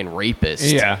fucking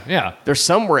rapist. yeah. There's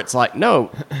some where it's like, no.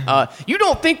 You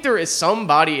don't think there is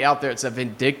somebody out there that's a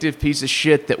vindictive piece of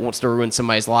shit that wants to ruin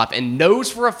somebody's life and knows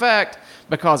for a fact,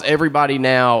 because everybody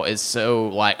now is so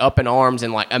like up in arms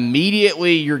and like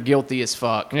immediately you're guilty as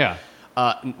fuck. Yeah.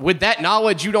 With that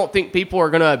knowledge, you don't think people are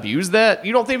going to abuse that?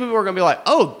 You don't think people are going to be like,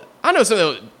 oh, I know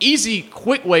some easy,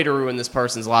 quick way to ruin this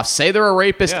person's life. Say they're a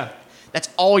rapist. Yeah. That's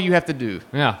all you have to do.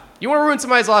 Yeah. You want to ruin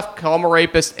somebody's life, call them a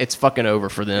rapist. It's fucking over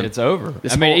for them. It's over.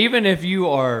 This I mean, whole- even if you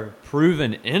are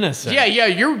proven innocent. Yeah,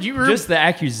 you're Just the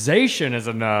accusation is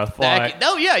enough.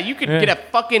 you could get a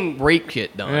fucking rape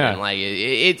kit done. Yeah. Like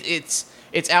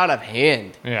it's out of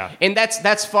hand. Yeah. And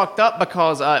that's fucked up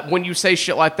because when you say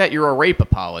shit like that, you're a rape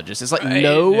apologist. It's like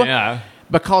no, Yeah.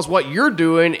 because what you're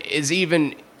doing is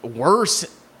even worse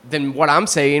than what I'm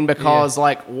saying because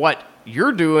like what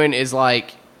you're doing is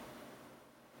like,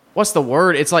 what's the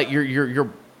word? It's like you're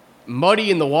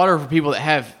muddying the water for people that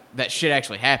have that shit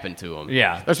actually happened to them.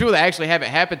 Yeah. There's people that actually have it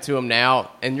happen to them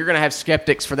now, and you're gonna have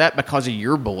skeptics for that because of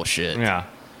your bullshit. Yeah.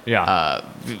 Yeah.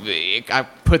 I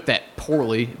put that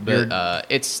poorly, but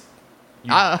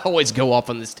I always go off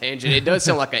on this tangent. It does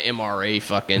sound like an MRA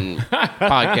fucking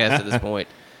podcast at this point.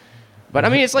 But I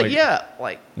mean, it's like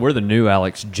We're the new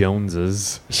Alex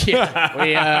Joneses. we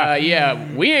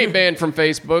ain't banned from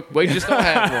Facebook. We just don't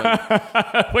have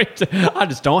one. Wait, I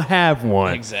just don't have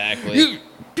one. Exactly.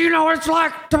 Do you know what it's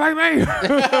like to be me?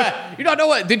 You don't know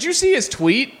what? Did you see his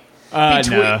tweet?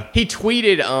 No. He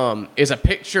tweeted is a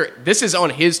picture. This is on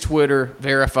his Twitter,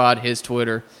 verified his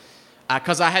Twitter,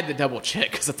 because I had to double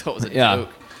check because I thought it was a joke.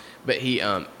 But he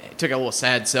took a little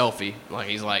sad selfie, like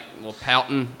he's like a little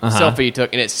pouting selfie he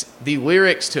took, and it's the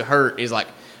lyrics to "Hurt." He's like,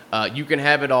 "You can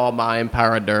have it all, my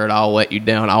empire of dirt. I'll let you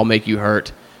down. I'll make you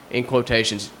hurt." In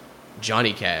quotations,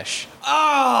 Johnny Cash.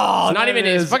 Oh, It's not even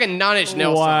his fucking 9-Inch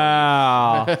Nails song.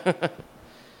 Wow.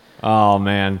 Oh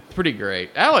man. It's pretty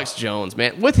great. Alex Jones,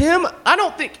 man. With him, I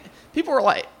don't think people are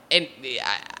like, and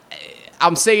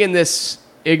I'm saying this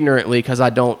ignorantly because I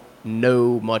don't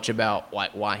know much about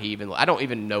why he even. I don't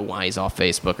even know why he's off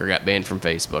Facebook or got banned from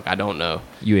Facebook. I don't know.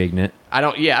 You ignorant. I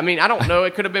don't. Yeah, I mean, I don't know.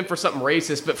 It could have been for something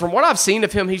racist, but from what I've seen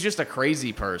of him, he's just a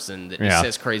crazy person that just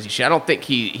says crazy shit. I don't think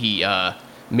he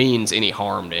means any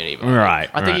harm to anybody. Right.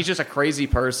 I think he's just a crazy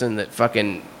person that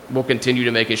fucking will continue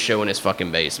to make his show in his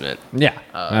fucking basement. Yeah,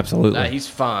 absolutely. He's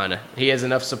fine. He has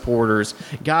enough supporters.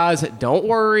 Guys, don't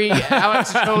worry.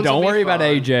 Alex Jones Don't worry about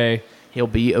fine. AJ. He'll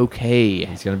be okay.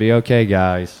 He's gonna be okay,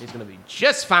 guys. He's going to be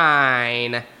just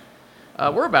fine.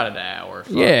 We're about an hour.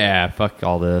 Fuck. Yeah, fuck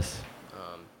all this.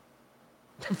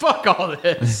 Fuck all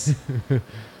this.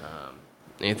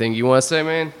 Anything you want to say,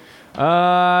 man?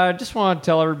 Just want to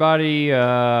tell everybody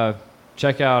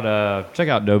check out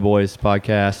Doughboys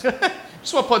podcast.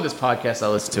 Just want to plug this podcast I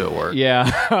listen to at work. Yeah,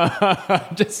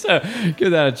 just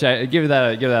give that a check. Give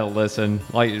that a listen.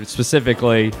 Like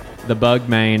specifically the Bug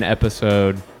Main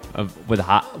episode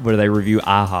where they review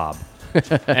IHOB.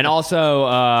 And also,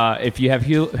 if you have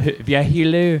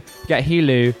Hulu,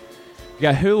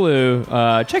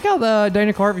 check out the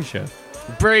Dana Carvey show.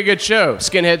 Very good show.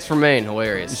 Skinheads from Maine,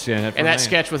 hilarious. Skinhead from and that Maine.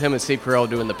 sketch with him and Steve Carell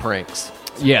doing the pranks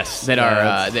Yes, that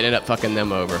end up fucking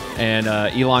them over. and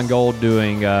Elon Gold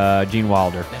doing Gene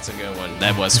Wilder. That's a good one.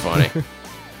 That was funny.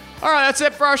 All right, that's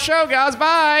it for our show, guys.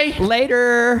 Bye.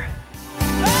 Later. Wake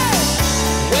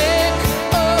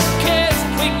up, kids,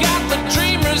 we got the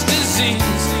dreamer's disease.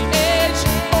 Age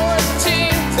 14,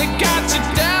 they got you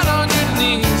down.